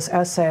explored in this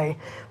essay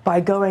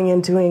by going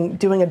and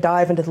doing a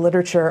dive into the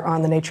literature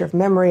on the nature of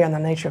memory, on the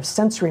nature of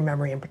sensory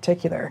memory in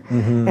particular,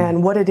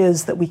 and what it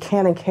is that we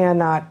can and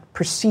cannot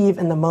perceive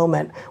in the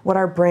moment, what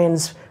our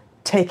brains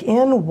take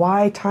in,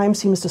 why time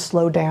seems to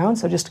slow down.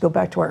 So just to go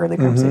back to our early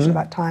conversation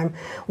about time,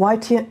 why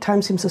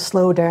time seems to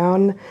slow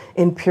down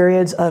in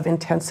periods of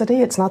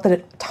intensity. It's not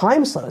that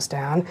time slows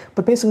down,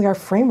 but basically our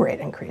frame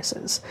rate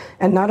increases.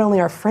 And not only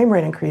our frame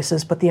rate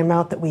increases, but the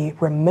amount that we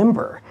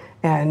remember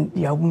and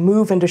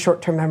move into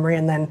short-term memory,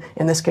 and then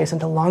in this case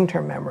into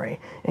long-term memory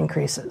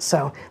increases.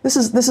 So this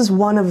is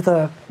one of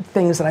the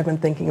things that I've been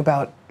thinking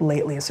about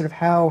lately, is sort of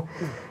how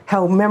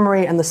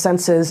memory and the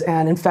senses,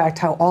 and in fact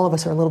how all of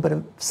us are a little bit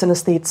of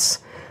synesthetes,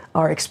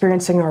 are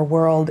experiencing our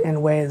world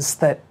in ways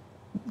that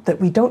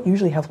we don't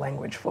usually have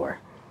language for.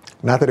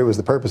 Not that it was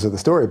the purpose of the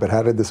story, but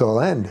how did this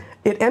all end?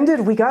 It ended.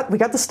 We got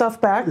the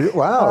stuff back.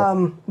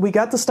 Wow. We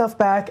got the stuff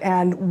back,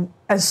 and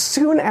as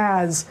soon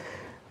as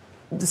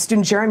the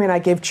student Jeremy and I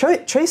gave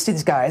chase to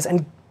these guys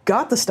and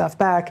got the stuff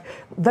back.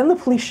 Then the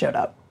police showed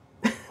up.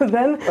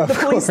 Then the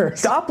police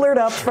Dopplered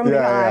up from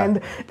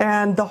behind,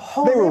 and the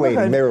whole They were neighborhood,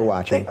 waiting. They were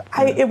watching.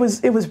 It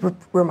was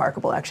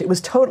remarkable, actually. It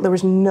was total. There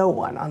was no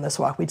one on this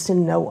walk. We'd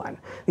seen no one.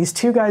 These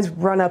two guys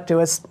run up to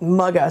us,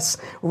 mug us,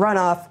 run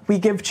off. We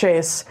give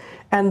chase,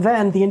 and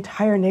then the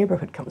entire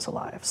neighborhood comes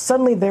alive.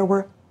 Suddenly, there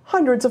were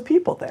hundreds of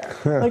people there.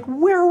 Like,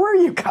 where were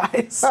you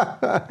guys?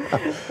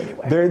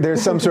 Anyway. There's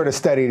some sort of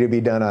study to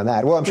be done on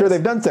that. Well, I'm sure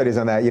they've done studies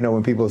on that,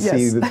 when people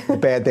see the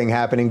bad thing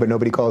happening, but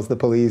nobody calls the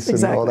police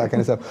and all that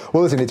kind of stuff.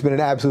 Well, listen, it's been an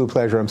absolute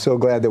pleasure. I'm so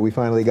glad that we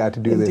finally got to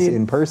do this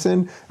in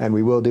person, and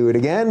we will do it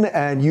again.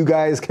 And you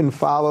guys can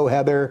follow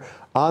Heather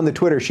on the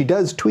Twitter. She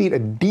does tweet a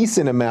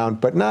decent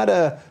amount, but not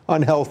a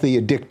unhealthy,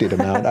 addicted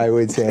amount, I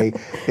would say.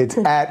 It's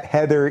at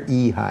Heather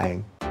E.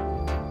 Hying.